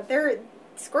 Yeah, they're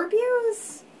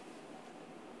Scorpios.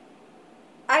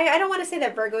 I don't want to say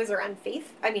that Virgos are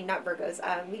unfaithful. I mean, not Virgos.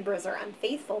 Libras are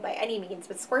unfaithful by any means,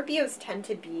 but Scorpios tend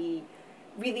to be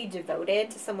really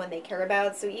devoted to someone they care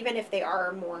about. So even if they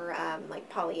are more like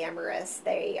polyamorous,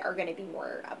 they are going to be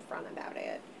more upfront about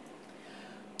it.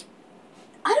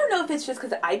 I don't know if it's just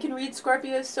because I can read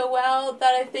Scorpios so well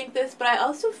that I think this, but I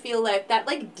also feel like that,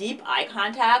 like, deep eye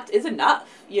contact is enough.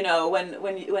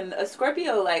 When a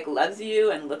Scorpio, like, loves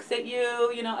you and looks at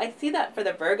you, I see that for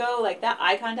the Virgo, like, that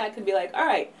eye contact can be like, all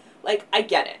right, like, I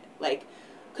get it. Like,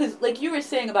 because, like you were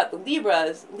saying about the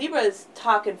Libras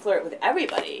talk and flirt with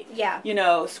everybody. Yeah.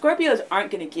 Scorpios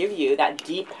aren't going to give you that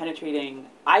deep, penetrating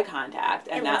eye contact.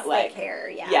 And unless that, like, they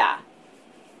care, yeah. Yeah.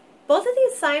 Both of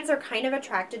these signs are kind of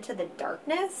attracted to the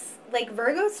darkness. Like,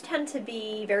 Virgos tend to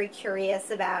be very curious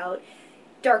about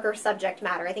darker subject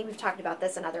matter. I think we've talked about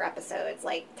this in other episodes,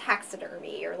 like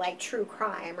taxidermy or like true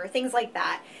crime or things like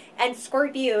that. And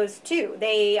Scorpios, too.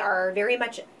 They are very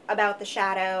much about the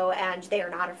shadow, and they are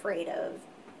not afraid of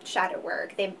shadow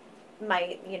work. They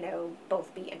might,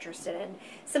 both be interested in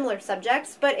similar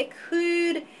subjects, but it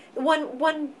could...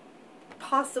 One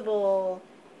possible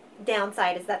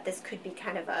downside is that this could be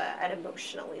kind of an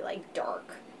emotionally, like,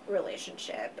 dark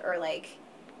relationship, or, like,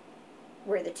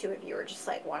 where the two of you are just,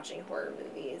 like, watching horror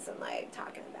movies and, like,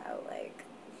 talking about, like,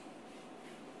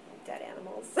 dead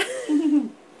animals.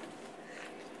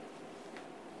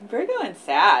 Virgo and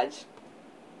Sag.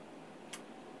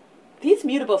 These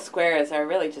mutable squares are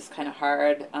really just kind of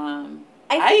hard.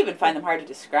 I even find them hard to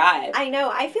describe. I know.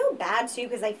 I feel bad, too,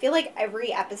 because I feel like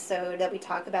every episode that we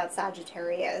talk about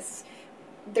Sagittarius,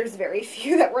 there's very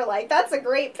few that we're like, that's a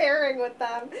great pairing with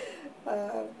them.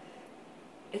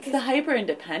 It's the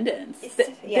hyper-independence.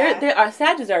 Yeah. Our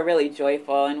Sages are really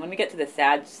joyful, and when we get to the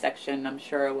Sag section, I'm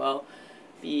sure it will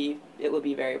be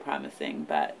very promising.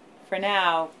 But for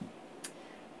now,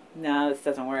 no, this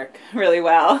doesn't work really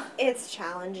well. It's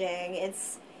challenging.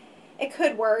 It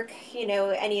could work.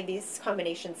 Any of these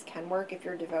combinations can work if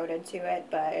you're devoted to it,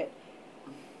 but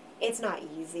it's not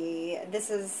easy.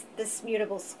 This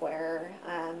mutable square.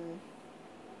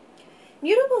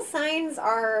 Mutable signs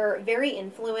are very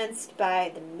influenced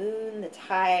by the moon, the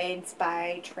tides,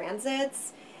 by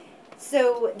transits.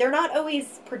 So they're not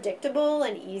always predictable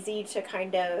and easy to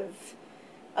kind of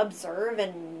observe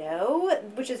and know,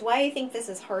 which is why I think this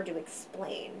is hard to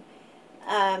explain.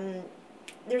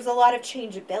 There's a lot of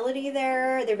changeability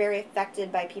there. They're very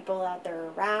affected by people that they're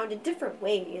around in different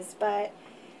ways, but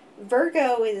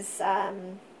Virgo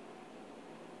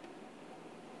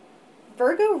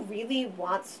really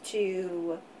wants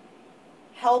to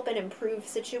help and improve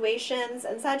situations,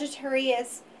 and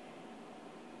Sagittarius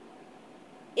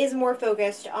is more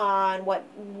focused on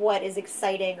what is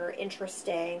exciting or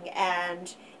interesting,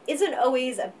 and isn't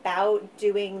always about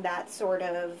doing that sort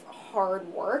of hard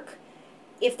work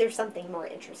if there's something more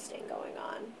interesting going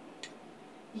on.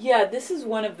 Yeah, this is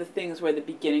one of the things where the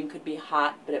beginning could be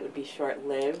hot, but it would be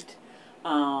short-lived.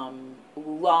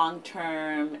 Long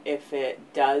term, if it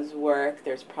does work,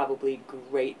 there's probably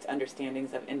great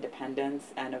understandings of independence,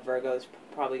 and a Virgo's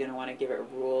probably going to want to give it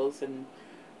rules and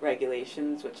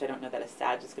regulations, which I don't know that a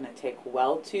Sag is going to take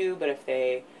well to, but if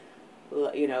they,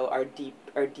 are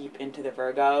deep into the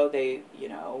Virgo, they,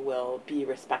 will be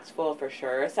respectful for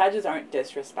sure. Sages aren't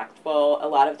disrespectful. A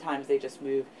lot of times they just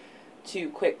move too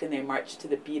quick and they march to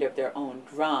the beat of their own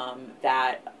drum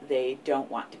that they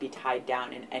don't want to be tied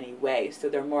down in any way. So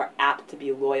they're more apt to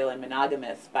be loyal and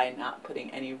monogamous by not putting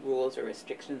any rules or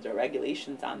restrictions or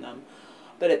regulations on them.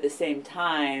 But at the same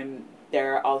time,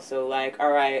 they're also like,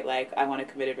 all right, like, I want a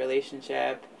committed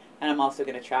relationship, and I'm also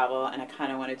going to travel, and I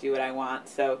kind of want to do what I want.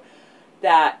 So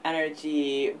that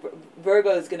energy,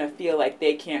 Virgo is going to feel like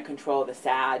they can't control the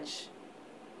Sag,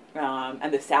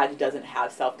 and the Sag doesn't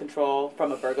have self-control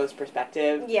from a Virgo's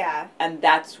perspective. Yeah. And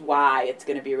that's why it's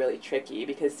going to be really tricky,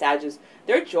 because Sages,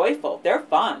 they're joyful. They're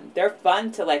fun. They're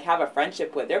fun to, like, have a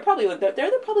friendship with. They're probably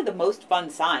the most fun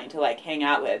sign to, like, hang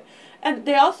out with. And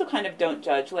they also kind of don't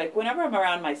judge. Like, whenever I'm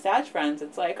around my Sag friends,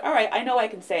 it's like, all right, I know I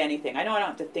can say anything. I know I don't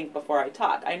have to think before I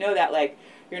talk. I know that, like,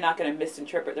 you're not going to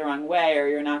misinterpret the wrong way, or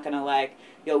you're not going to, like,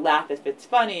 you'll laugh if it's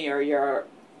funny, or you're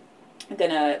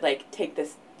going to, like, take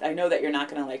this I know that you're not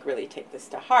going to like really take this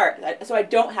to heart. So I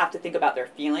don't have to think about their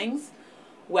feelings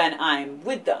when I'm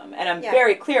with them. And I'm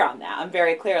very clear on that. I'm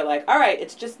very clear, like, all right,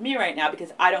 it's just me right now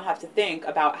because I don't have to think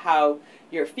about how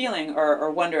you're feeling or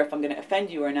wonder if I'm going to offend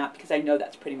you or not, because I know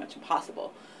that's pretty much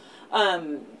impossible.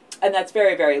 And that's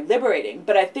very, very liberating.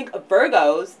 But I think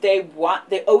Virgos,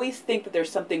 they always think that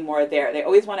there's something more there. They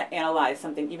always want to analyze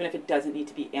something, even if it doesn't need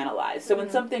to be analyzed. So when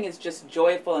something is just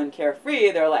joyful and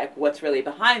carefree, they're like, what's really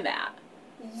behind that?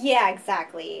 Yeah,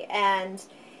 exactly. And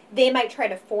they might try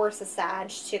to force a Sag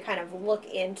to kind of look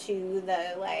into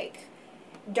the, like,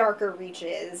 darker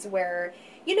reaches where,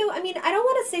 you know, I mean, I don't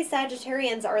want to say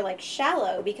Sagittarians are, like,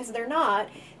 shallow, because they're not.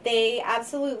 They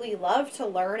absolutely love to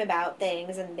learn about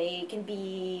things, and they can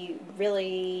be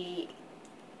really,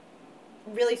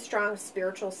 really strong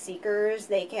spiritual seekers.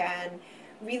 They can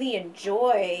really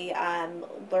enjoy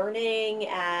learning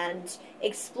and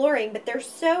exploring, but they're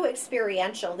so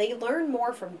experiential. They learn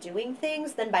more from doing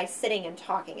things than by sitting and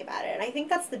talking about it. And I think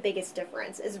that's the biggest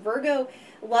difference, is Virgo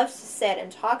loves to sit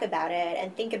and talk about it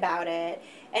and think about it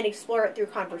and explore it through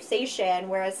conversation,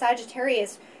 whereas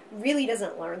Sagittarius really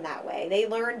doesn't learn that way. They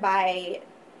learn by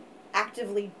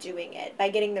actively doing it, by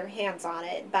getting their hands on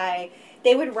it,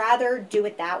 they would rather do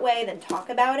it that way than talk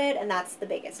about it, and that's the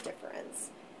biggest difference.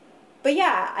 But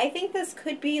yeah, I think this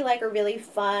could be like a really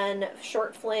fun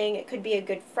short fling. It could be a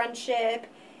good friendship.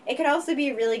 It could also be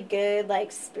a really good,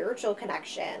 like, spiritual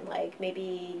connection. Like,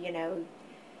 maybe, you know,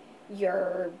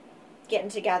 you're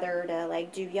getting together to,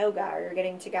 like, do yoga, or you're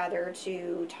getting together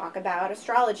to talk about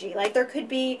astrology. Like, there could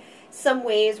be some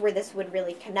ways where this would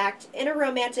really connect. In a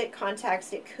romantic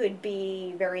context, it could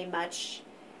be very much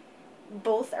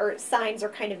both signs are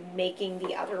kind of making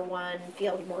the other one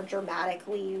feel more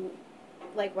dramatically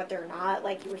like what they're not.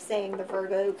 Like you were saying, the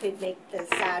Virgo could make the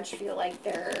Sag feel like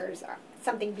there's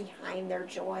something behind their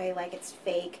joy, like it's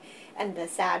fake, and the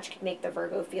Sag could make the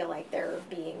Virgo feel like they're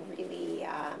being really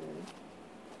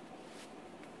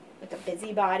like a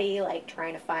busybody, like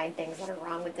trying to find things that are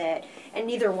wrong with it, and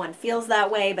neither one feels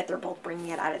that way, but they're both bringing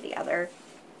it out of the other.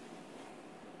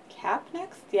 Cap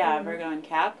next? Yeah, Virgo and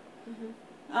Cap.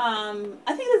 I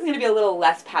think this is going to be a little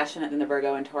less passionate than the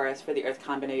Virgo and Taurus for the Earth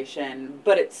combination,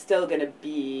 but it's still going to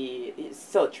be, it's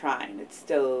still trying. It's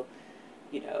still,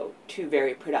 you know, two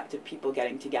very productive people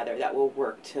getting together that will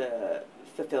work to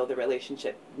fulfill the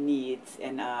relationship needs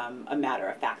in a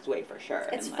matter-of-fact way, for sure.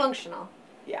 It's functional.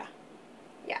 Yeah.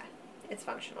 Yeah, it's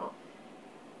functional.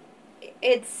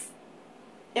 It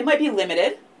might be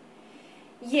limited.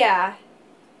 Yeah.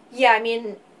 Yeah, I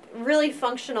mean, really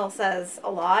functional says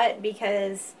a lot,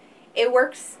 because it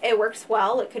works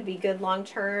well. It could be good long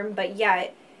term, but yeah,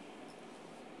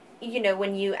 you know,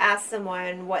 when you ask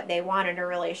someone what they want in a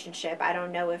relationship, I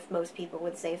don't know if most people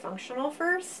would say functional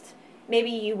first. Maybe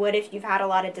you would if you've had a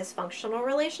lot of dysfunctional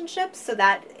relationships, so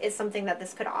that is something that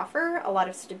this could offer, a lot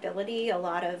of stability, a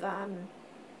lot of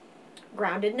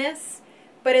groundedness,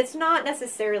 but it's not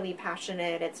necessarily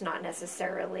passionate, it's not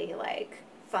necessarily, like,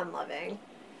 fun-loving.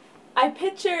 I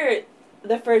picture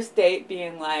the first date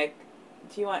being like,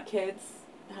 do you want kids?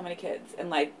 How many kids? And,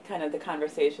 like, kind of the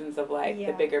conversations of, like,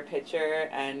 the bigger picture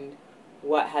and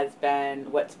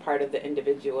what's part of the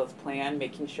individual's plan,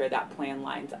 making sure that plan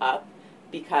lines up,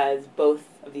 because both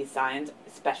of these signs,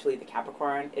 especially the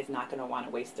Capricorn, is not going to want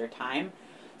to waste their time.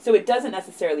 So it doesn't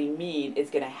necessarily mean it's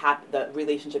going to the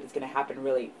relationship is going to happen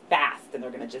really fast and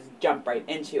they're going to just jump right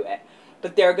into it.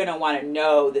 But they're going to want to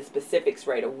know the specifics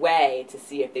right away to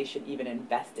see if they should even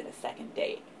invest in a second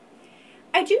date.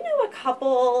 I do know a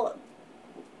couple,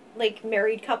 like,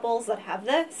 married couples that have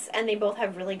this, and they both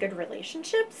have really good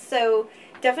relationships, so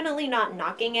definitely not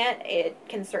knocking it. It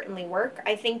can certainly work.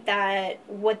 I think that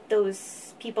what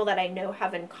those people that I know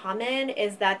have in common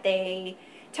is that they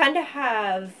tend to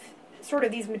have sort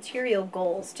of these material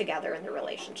goals together in the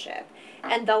relationship,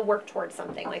 and they'll work towards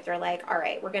something. Like, they're like, all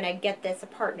right, we're going to get this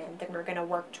apartment, then we're going to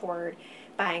work toward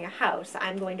buying a house.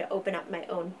 I'm going to open up my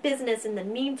own business in the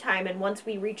meantime, and once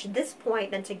we reach this point,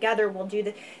 then together we'll do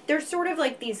this. There's sort of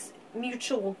like these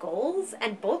mutual goals,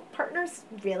 and both partners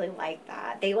really like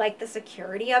that. They like the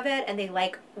security of it, and they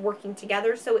like working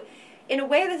together. So in a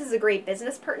way, this is a great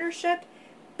business partnership,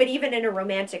 but even in a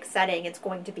romantic setting, it's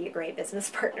going to be a great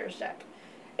business partnership.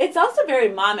 It's also very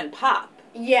mom and pop.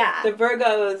 Yeah. The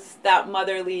Virgo's, that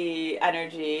motherly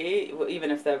energy, even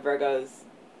if the Virgo's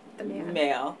the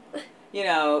male, you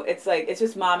know, it's like, it's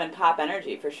just mom and pop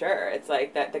energy for sure. It's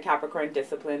like that the Capricorn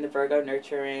discipline, the Virgo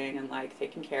nurturing and, like,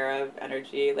 taking care of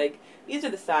energy. Like, these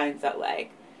are the signs that, like,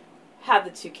 have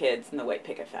the 2 kids and the white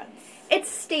picket fence. It's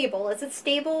stable. It's a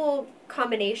stable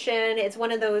combination. It's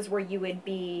one of those where you would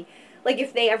be, like,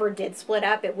 if they ever did split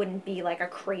up, it wouldn't be like a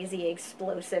crazy,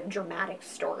 explosive, dramatic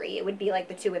story. It would be like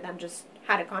the 2 of them just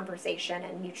had a conversation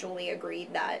and mutually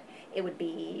agreed that it would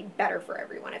be better for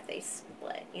everyone if they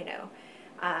split, you know.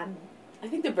 I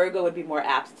think the Virgo would be more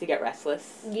apt to get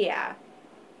restless. Yeah.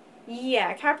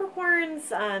 Yeah,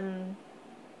 Capricorns,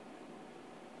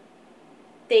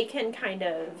 they can kind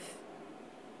of,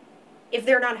 if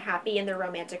they're not happy in their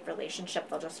romantic relationship,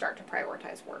 they'll just start to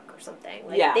prioritize work or something.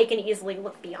 Like, yeah. They can easily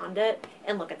look beyond it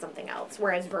and look at something else,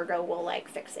 whereas Virgo will,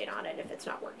 like, fixate on it if it's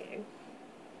not working.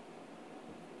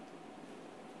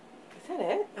 Is that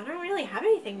it? I don't really have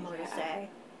anything more to say.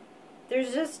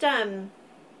 There's just,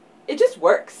 It just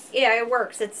works. Yeah, it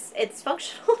works. It's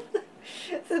functional.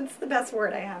 That's the best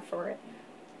word I have for it.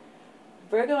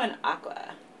 Virgo and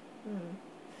Aqua.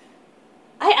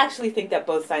 I actually think that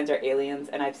both signs are aliens,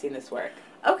 and I've seen this work.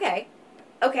 Okay,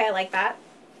 I like that.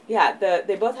 Yeah,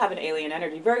 they both have an alien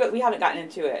energy. Virgo, we haven't gotten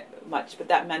into it much, but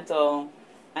that mental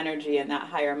energy and that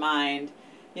higher mind,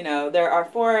 you know, there are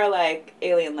 4, like,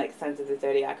 alien-like signs of the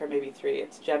zodiac, or maybe 3.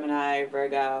 It's Gemini,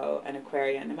 Virgo, and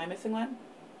Aquarian. Am I missing one?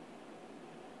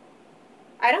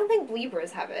 I don't think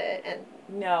Libras have it, and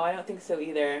no, I don't think so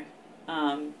either.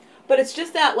 But it's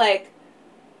just that, like,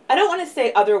 I don't want to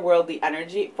say otherworldly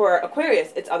energy. For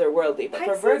Aquarius, it's otherworldly, but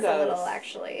Pisces for Virgos, a little,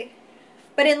 actually.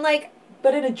 But in, like...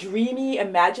 But in a dreamy,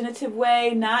 imaginative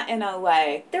way, not in a,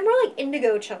 like... They're more like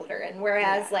indigo children,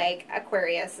 whereas, like,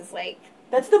 Aquarius is, like...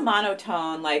 That's the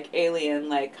monotone, like, alien,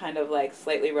 like, kind of, like,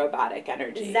 slightly robotic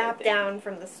energy. Zapped down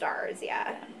from the stars,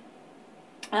 yeah.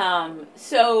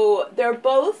 So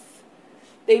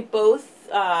they both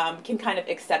can kind of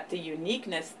accept the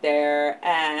uniqueness there,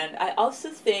 and I also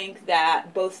think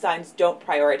that both signs don't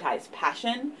prioritize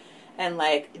passion and,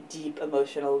 like, deep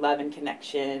emotional love and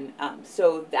connection.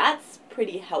 So that's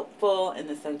pretty helpful in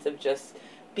the sense of just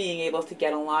being able to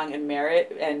get along and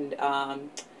merit and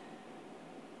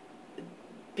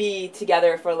be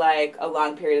together for, like, a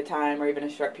long period of time or even a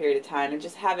short period of time and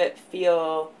just have it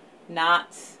feel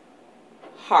not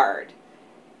hard.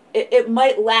 It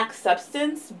might lack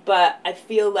substance, but I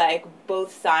feel like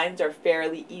both signs are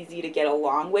fairly easy to get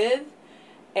along with.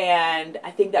 And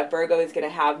I think that Virgo is going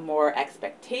to have more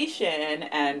expectation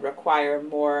and require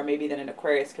more maybe than an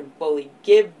Aquarius can fully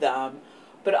give them.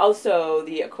 But also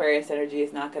the Aquarius energy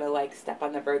is not going to, like, step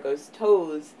on the Virgo's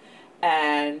toes.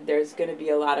 And there's going to be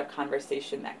a lot of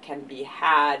conversation that can be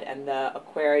had. And the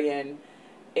Aquarian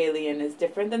alien is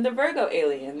different than the Virgo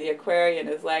alien. The Aquarian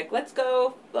is like, let's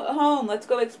go home, let's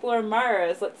go explore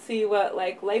Mars, let's see what,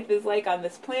 like, life is like on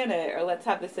this planet, or let's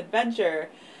have this adventure.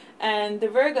 And the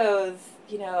Virgos,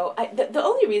 you know, the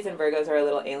only reason Virgos are a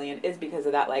little alien is because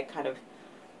of that, like, kind of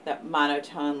that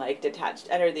monotone, like, detached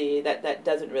energy that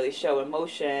doesn't really show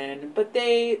emotion, but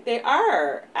they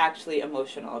are actually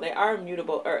emotional. They are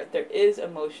mutable earth. There is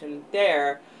emotion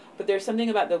there. But there's something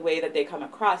about the way that they come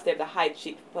across. They have the high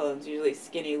cheekbones, usually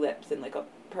skinny lips, and, like, a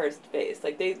pursed face.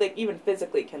 Like, they, like, even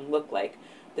physically can look like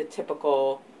the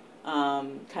typical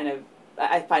kind of...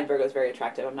 I find Virgos very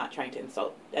attractive. I'm not trying to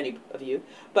insult any of you.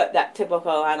 But that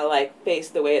typical kind of, like, face,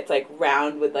 the way it's, like,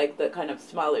 round with, like, the kind of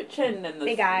smaller chin and the...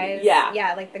 Big eyes. Yeah.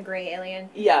 Yeah, like the gray alien.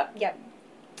 Yep. Yep.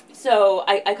 So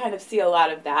I kind of see a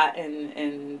lot of that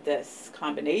in this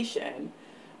combination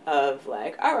of,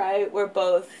 like, all right, we're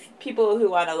both people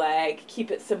who want to, like, keep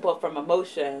it simple from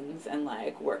emotions and,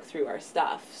 like, work through our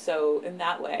stuff. So in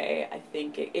that way, I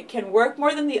think it can work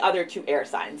more than the other 2 air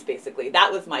signs, basically.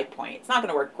 That was my point. It's not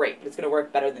going to work great, but it's going to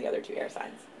work better than the other 2 air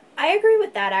signs. I agree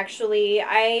with that, actually.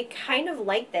 I kind of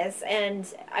like this, and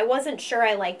I wasn't sure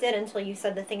I liked it until you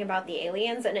said the thing about the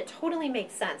aliens, and it totally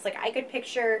makes sense. Like, I could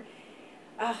picture...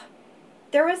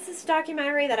 there was this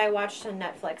documentary that I watched on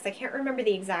Netflix. I can't remember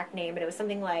the exact name, but it was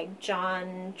something like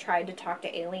John tried to talk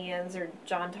to aliens, or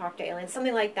John talked to aliens,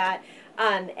 something like that.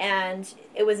 And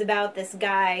it was about this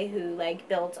guy who, like,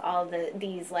 built all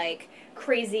these, like,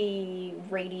 crazy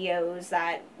radios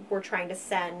that were trying to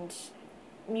send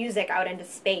music out into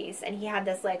space. And he had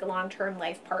this, like, long-term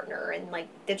life partner, and, like,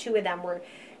 the 2 of them were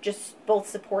just both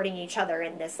supporting each other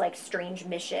in this, like, strange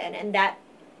mission. And that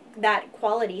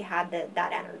quality had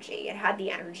that energy. It had the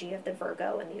energy of the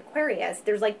Virgo and the Aquarius.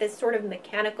 There's, like, this sort of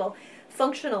mechanical,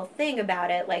 functional thing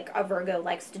about it. Like, a Virgo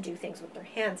likes to do things with their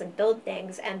hands and build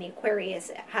things, and the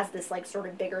Aquarius has this, like, sort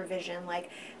of bigger vision, like,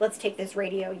 let's take this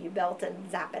radio you built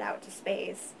and zap it out to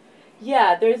space.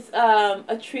 Yeah, there's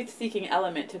a truth-seeking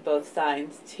element to both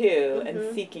signs, too,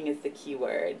 and seeking is the key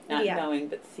word. Not knowing,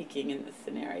 but seeking in this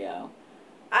scenario.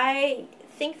 I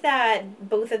think that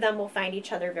both of them will find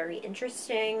each other very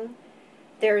interesting.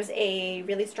 there's a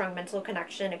really strong mental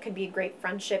connection. It could be a great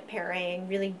friendship pairing,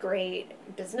 really great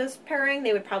business pairing.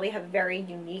 They would probably have a very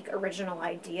unique, original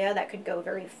idea that could go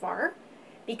very far.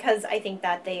 Because I think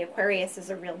that the Aquarius is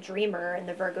a real dreamer and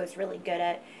the Virgo is really good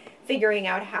at figuring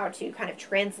out how to kind of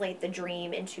translate the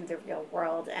dream into the real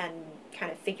world and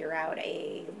kind of figure out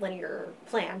a linear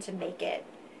plan to make it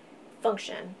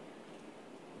function.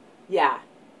 Yeah.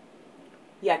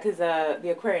 Yeah, because the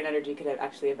Aquarian energy could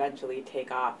actually eventually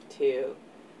take off too.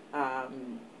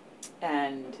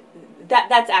 And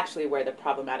that's actually where the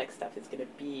problematic stuff is going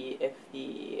to be if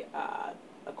the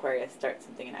Aquarius starts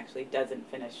something and actually doesn't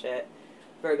finish it.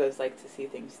 Virgos like to see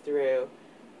things through.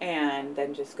 And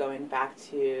then just going back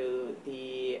to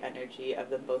the energy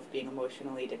of them both being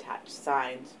emotionally detached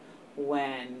signs,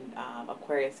 when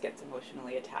Aquarius gets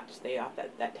emotionally attached, they have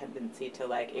that tendency to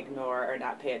like ignore or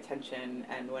not pay attention,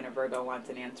 and when a Virgo wants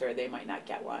an answer, they might not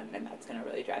get one, and that's going to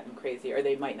really drive them crazy, or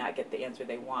they might not get the answer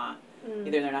they want.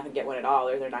 Either they're not going to get one at all,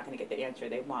 or they're not going to get the answer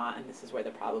they want, and this is where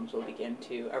the problems will begin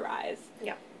to arise.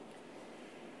 Yeah.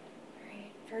 All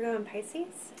right, Virgo and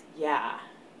Pisces? Yeah.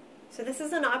 So this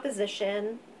is an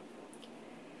opposition.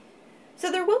 So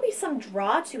there will be some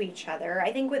draw to each other.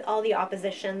 I think with all the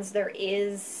oppositions, there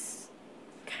is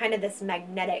kind of this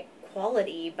magnetic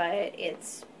quality, but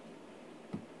it's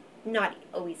not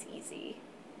always easy.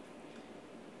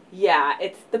 Yeah,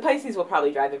 the Pisces will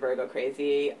probably drive the Virgo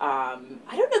crazy. I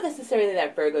don't know necessarily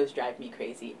that Virgos drive me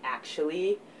crazy,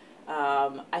 actually.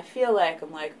 I feel like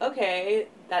I'm like, okay,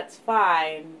 that's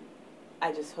fine.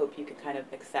 I just hope you could kind of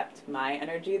accept my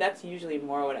energy. That's usually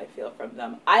more what I feel from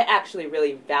them. I actually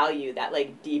really value that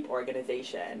like deep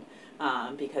organization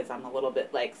because I'm a little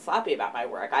bit like sloppy about my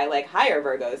work. I like hire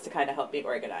Virgos to kind of help me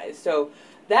organize. So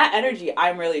that energy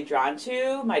I'm really drawn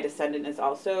to. My descendant is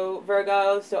also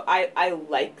Virgo, so I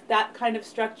like that kind of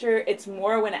structure. It's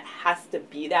more when it has to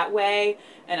be that way,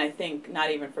 and I think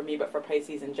not even for me but for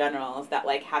Pisces in general is that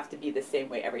like have to be the same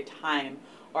way every time,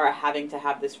 or having to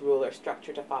have this rule or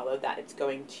structure to follow, that it's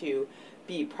going to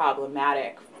be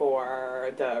problematic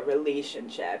for the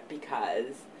relationship,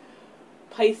 because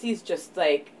Pisces just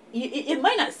like, it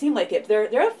might not seem like it,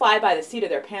 they're a fly by the seat of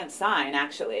their pants sign,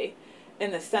 actually,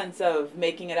 in the sense of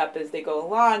making it up as they go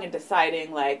along and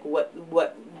deciding like what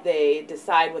they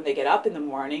decide when they get up in the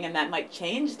morning, and that might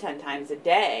change 10 times a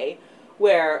day.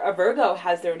 Where a Virgo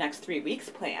has their next 3 weeks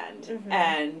planned.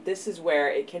 And this is where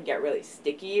it can get really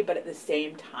sticky, but at the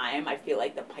same time, I feel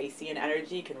like the Piscean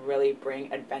energy can really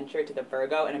bring adventure to the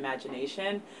Virgo and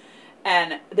imagination.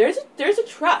 And there's a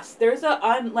trust. There's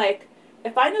like,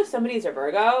 if I know somebody's a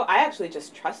Virgo, I actually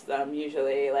just trust them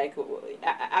usually. Like,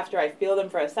 after I feel them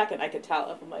for a second, I could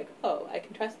tell if I'm like, oh, I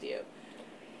can trust you.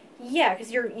 Yeah,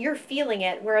 because you're feeling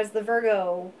it, whereas the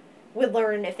Virgo would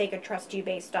learn if they could trust you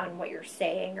based on what you're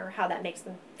saying or how that makes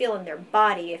them feel in their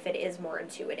body. If it is more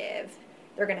intuitive,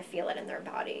 they're going to feel it in their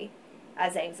body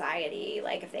as anxiety,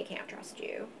 like if they can't trust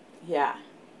you. Yeah.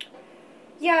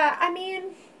 Yeah, I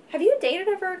mean, have you dated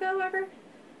a Virgo ever?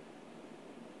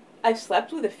 I've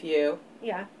slept with a few.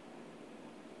 Yeah.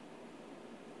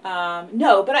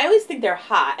 No, but I always think they're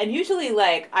hot. And usually,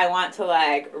 like, I want to,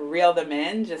 like, reel them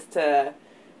in just to...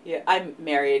 Yeah, I'm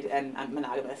married and I'm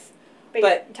monogamous. But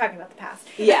you're talking about the past.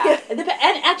 Yeah. And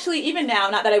actually, even now,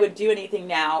 not that I would do anything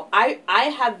now, I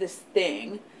have this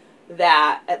thing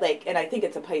that, like, and I think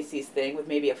it's a Pisces thing with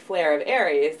maybe a flare of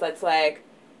Aries, that's like,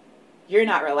 you're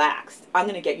not relaxed. I'm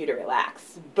going to get you to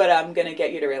relax. But I'm going to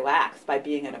get you to relax by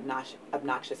being an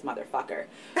obnoxious motherfucker.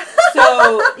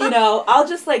 So, you know, I'll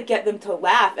just, like, get them to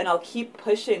laugh, and I'll keep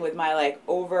pushing with my, like,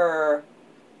 over...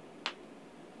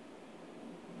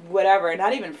 whatever,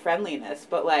 not even friendliness,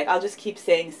 but like I'll just keep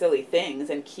saying silly things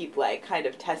and keep like kind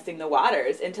of testing the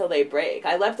waters until they break.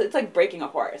 It's like breaking a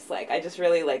horse. Like I just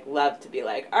really like love to be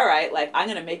like, all right, like I'm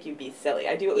gonna make you be silly.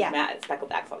 I do it with Matt at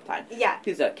Speckled Axe all the time. Yeah,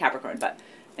 he's a Capricorn, but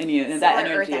and that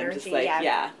energy, I'm just like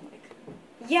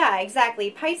yeah,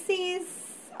 exactly. Pisces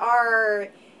are,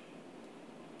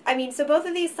 I mean, so both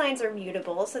of these signs are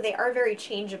mutable, so they are very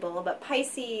changeable. But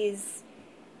Pisces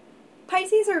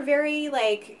are very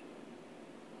like,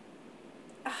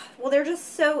 well, they're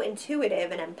just so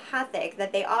intuitive and empathic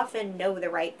that they often know the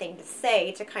right thing to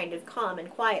say to kind of calm and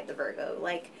quiet the Virgo,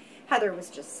 like Heather was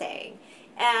just saying.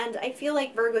 And I feel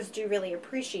like Virgos do really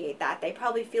appreciate that. They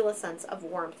probably feel a sense of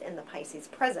warmth in the Pisces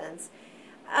presence.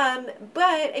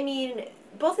 But, I mean,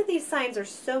 both of these signs are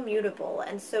so mutable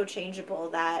and so changeable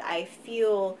that I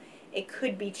feel it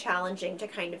could be challenging to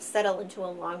kind of settle into a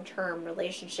long-term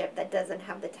relationship that doesn't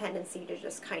have the tendency to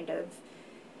just kind of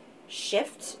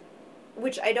shift,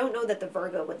 which I don't know that the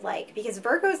Virgo would like, because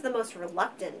Virgo is the most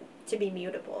reluctant to be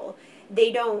mutable.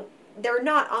 They don't they're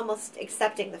not almost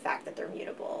accepting the fact that they're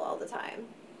mutable all the time.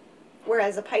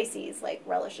 Whereas a Pisces, like,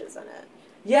 relishes in it.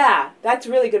 Yeah, that's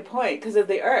a really good point, because of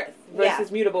the earth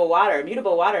versus mutable water.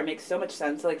 Mutable water makes so much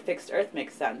sense, like fixed earth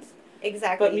makes sense.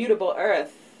 Exactly. But mutable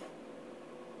earth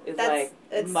is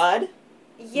it's mud?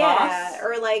 Yeah, moss.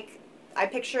 Or like, I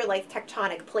picture like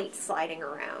tectonic plates sliding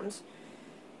around.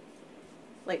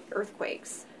 Like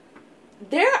earthquakes.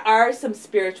 There are some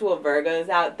spiritual Virgos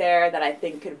out there that I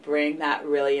think could bring that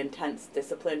really intense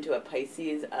discipline to a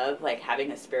Pisces of like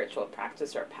having a spiritual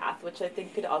practice or path, which I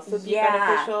think could also be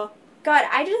beneficial. God,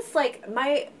 I just like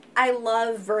I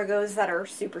love Virgos that are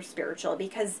super spiritual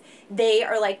because they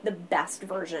are like the best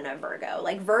version of Virgo.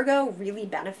 Like Virgo really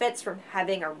benefits from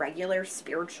having a regular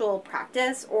spiritual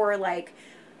practice or like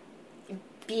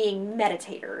being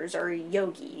meditators or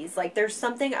yogis. Like there's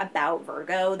something about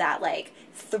Virgo that like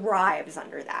thrives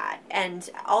under that. And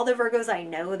all the Virgos I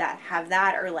know that have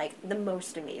that are like the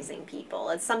most amazing people.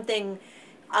 It's something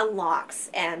unlocks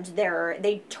and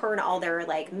they turn all their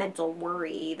like mental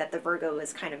worry that the Virgo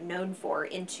is kind of known for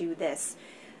into this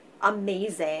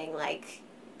amazing like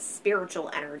spiritual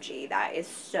energy that is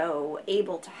so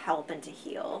able to help and to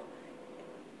heal.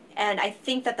 And I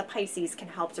think that the Pisces can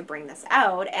help to bring this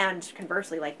out, and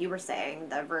conversely, like you were saying,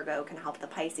 the Virgo can help the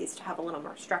Pisces to have a little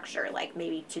more structure, like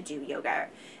maybe to do yoga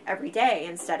every day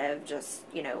instead of just,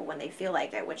 you know, when they feel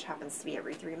like it, which happens to be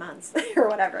every 3 months or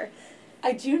whatever.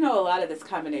 I do know a lot of this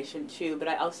combination too, but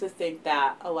I also think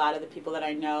that a lot of the people that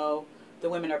I know, the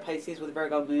women are Pisces with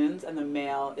Virgo moons, and the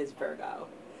male is Virgo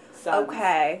suns.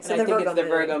 Okay, so I think it's the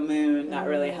Virgo moon that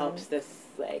really helps this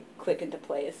like click into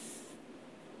place.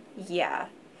 Yeah.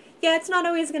 Yeah, it's not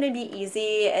always going to be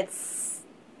easy.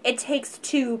 It takes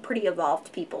two pretty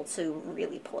evolved people to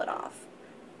really pull it off.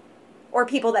 Or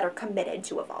people that are committed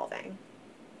to evolving.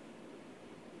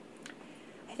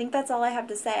 I think that's all I have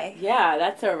to say. Yeah,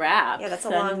 that's a wrap. Yeah, that's a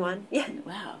long one. Yeah.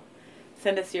 Wow.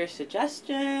 Send us your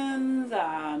suggestions,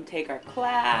 take our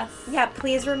class. Yeah,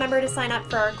 please remember to sign up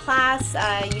for our class.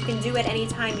 You can do it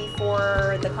anytime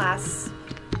before the class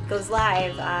goes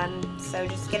live. So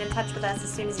just get in touch with us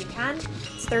as soon as you can.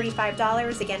 It's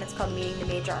 $35. Again, it's called Meeting the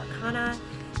Major Arcana.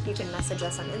 You can message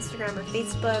us on Instagram or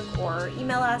Facebook or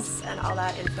email us, and all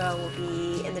that info will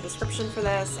be in the description for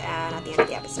this and at the end of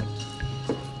the episode.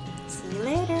 See you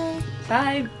later.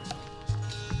 Bye.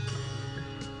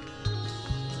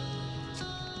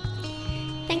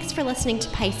 Thanks for listening to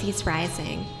Pisces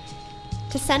Rising.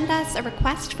 To send us a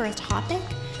request for a topic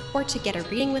or to get a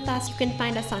reading with us, you can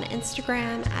find us on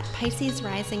Instagram at Pisces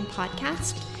Rising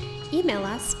Podcast. Email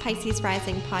us,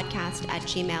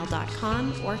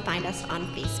 piscesrisingpodcast@gmail.com, or find us on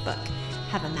Facebook.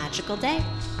 Have a magical day.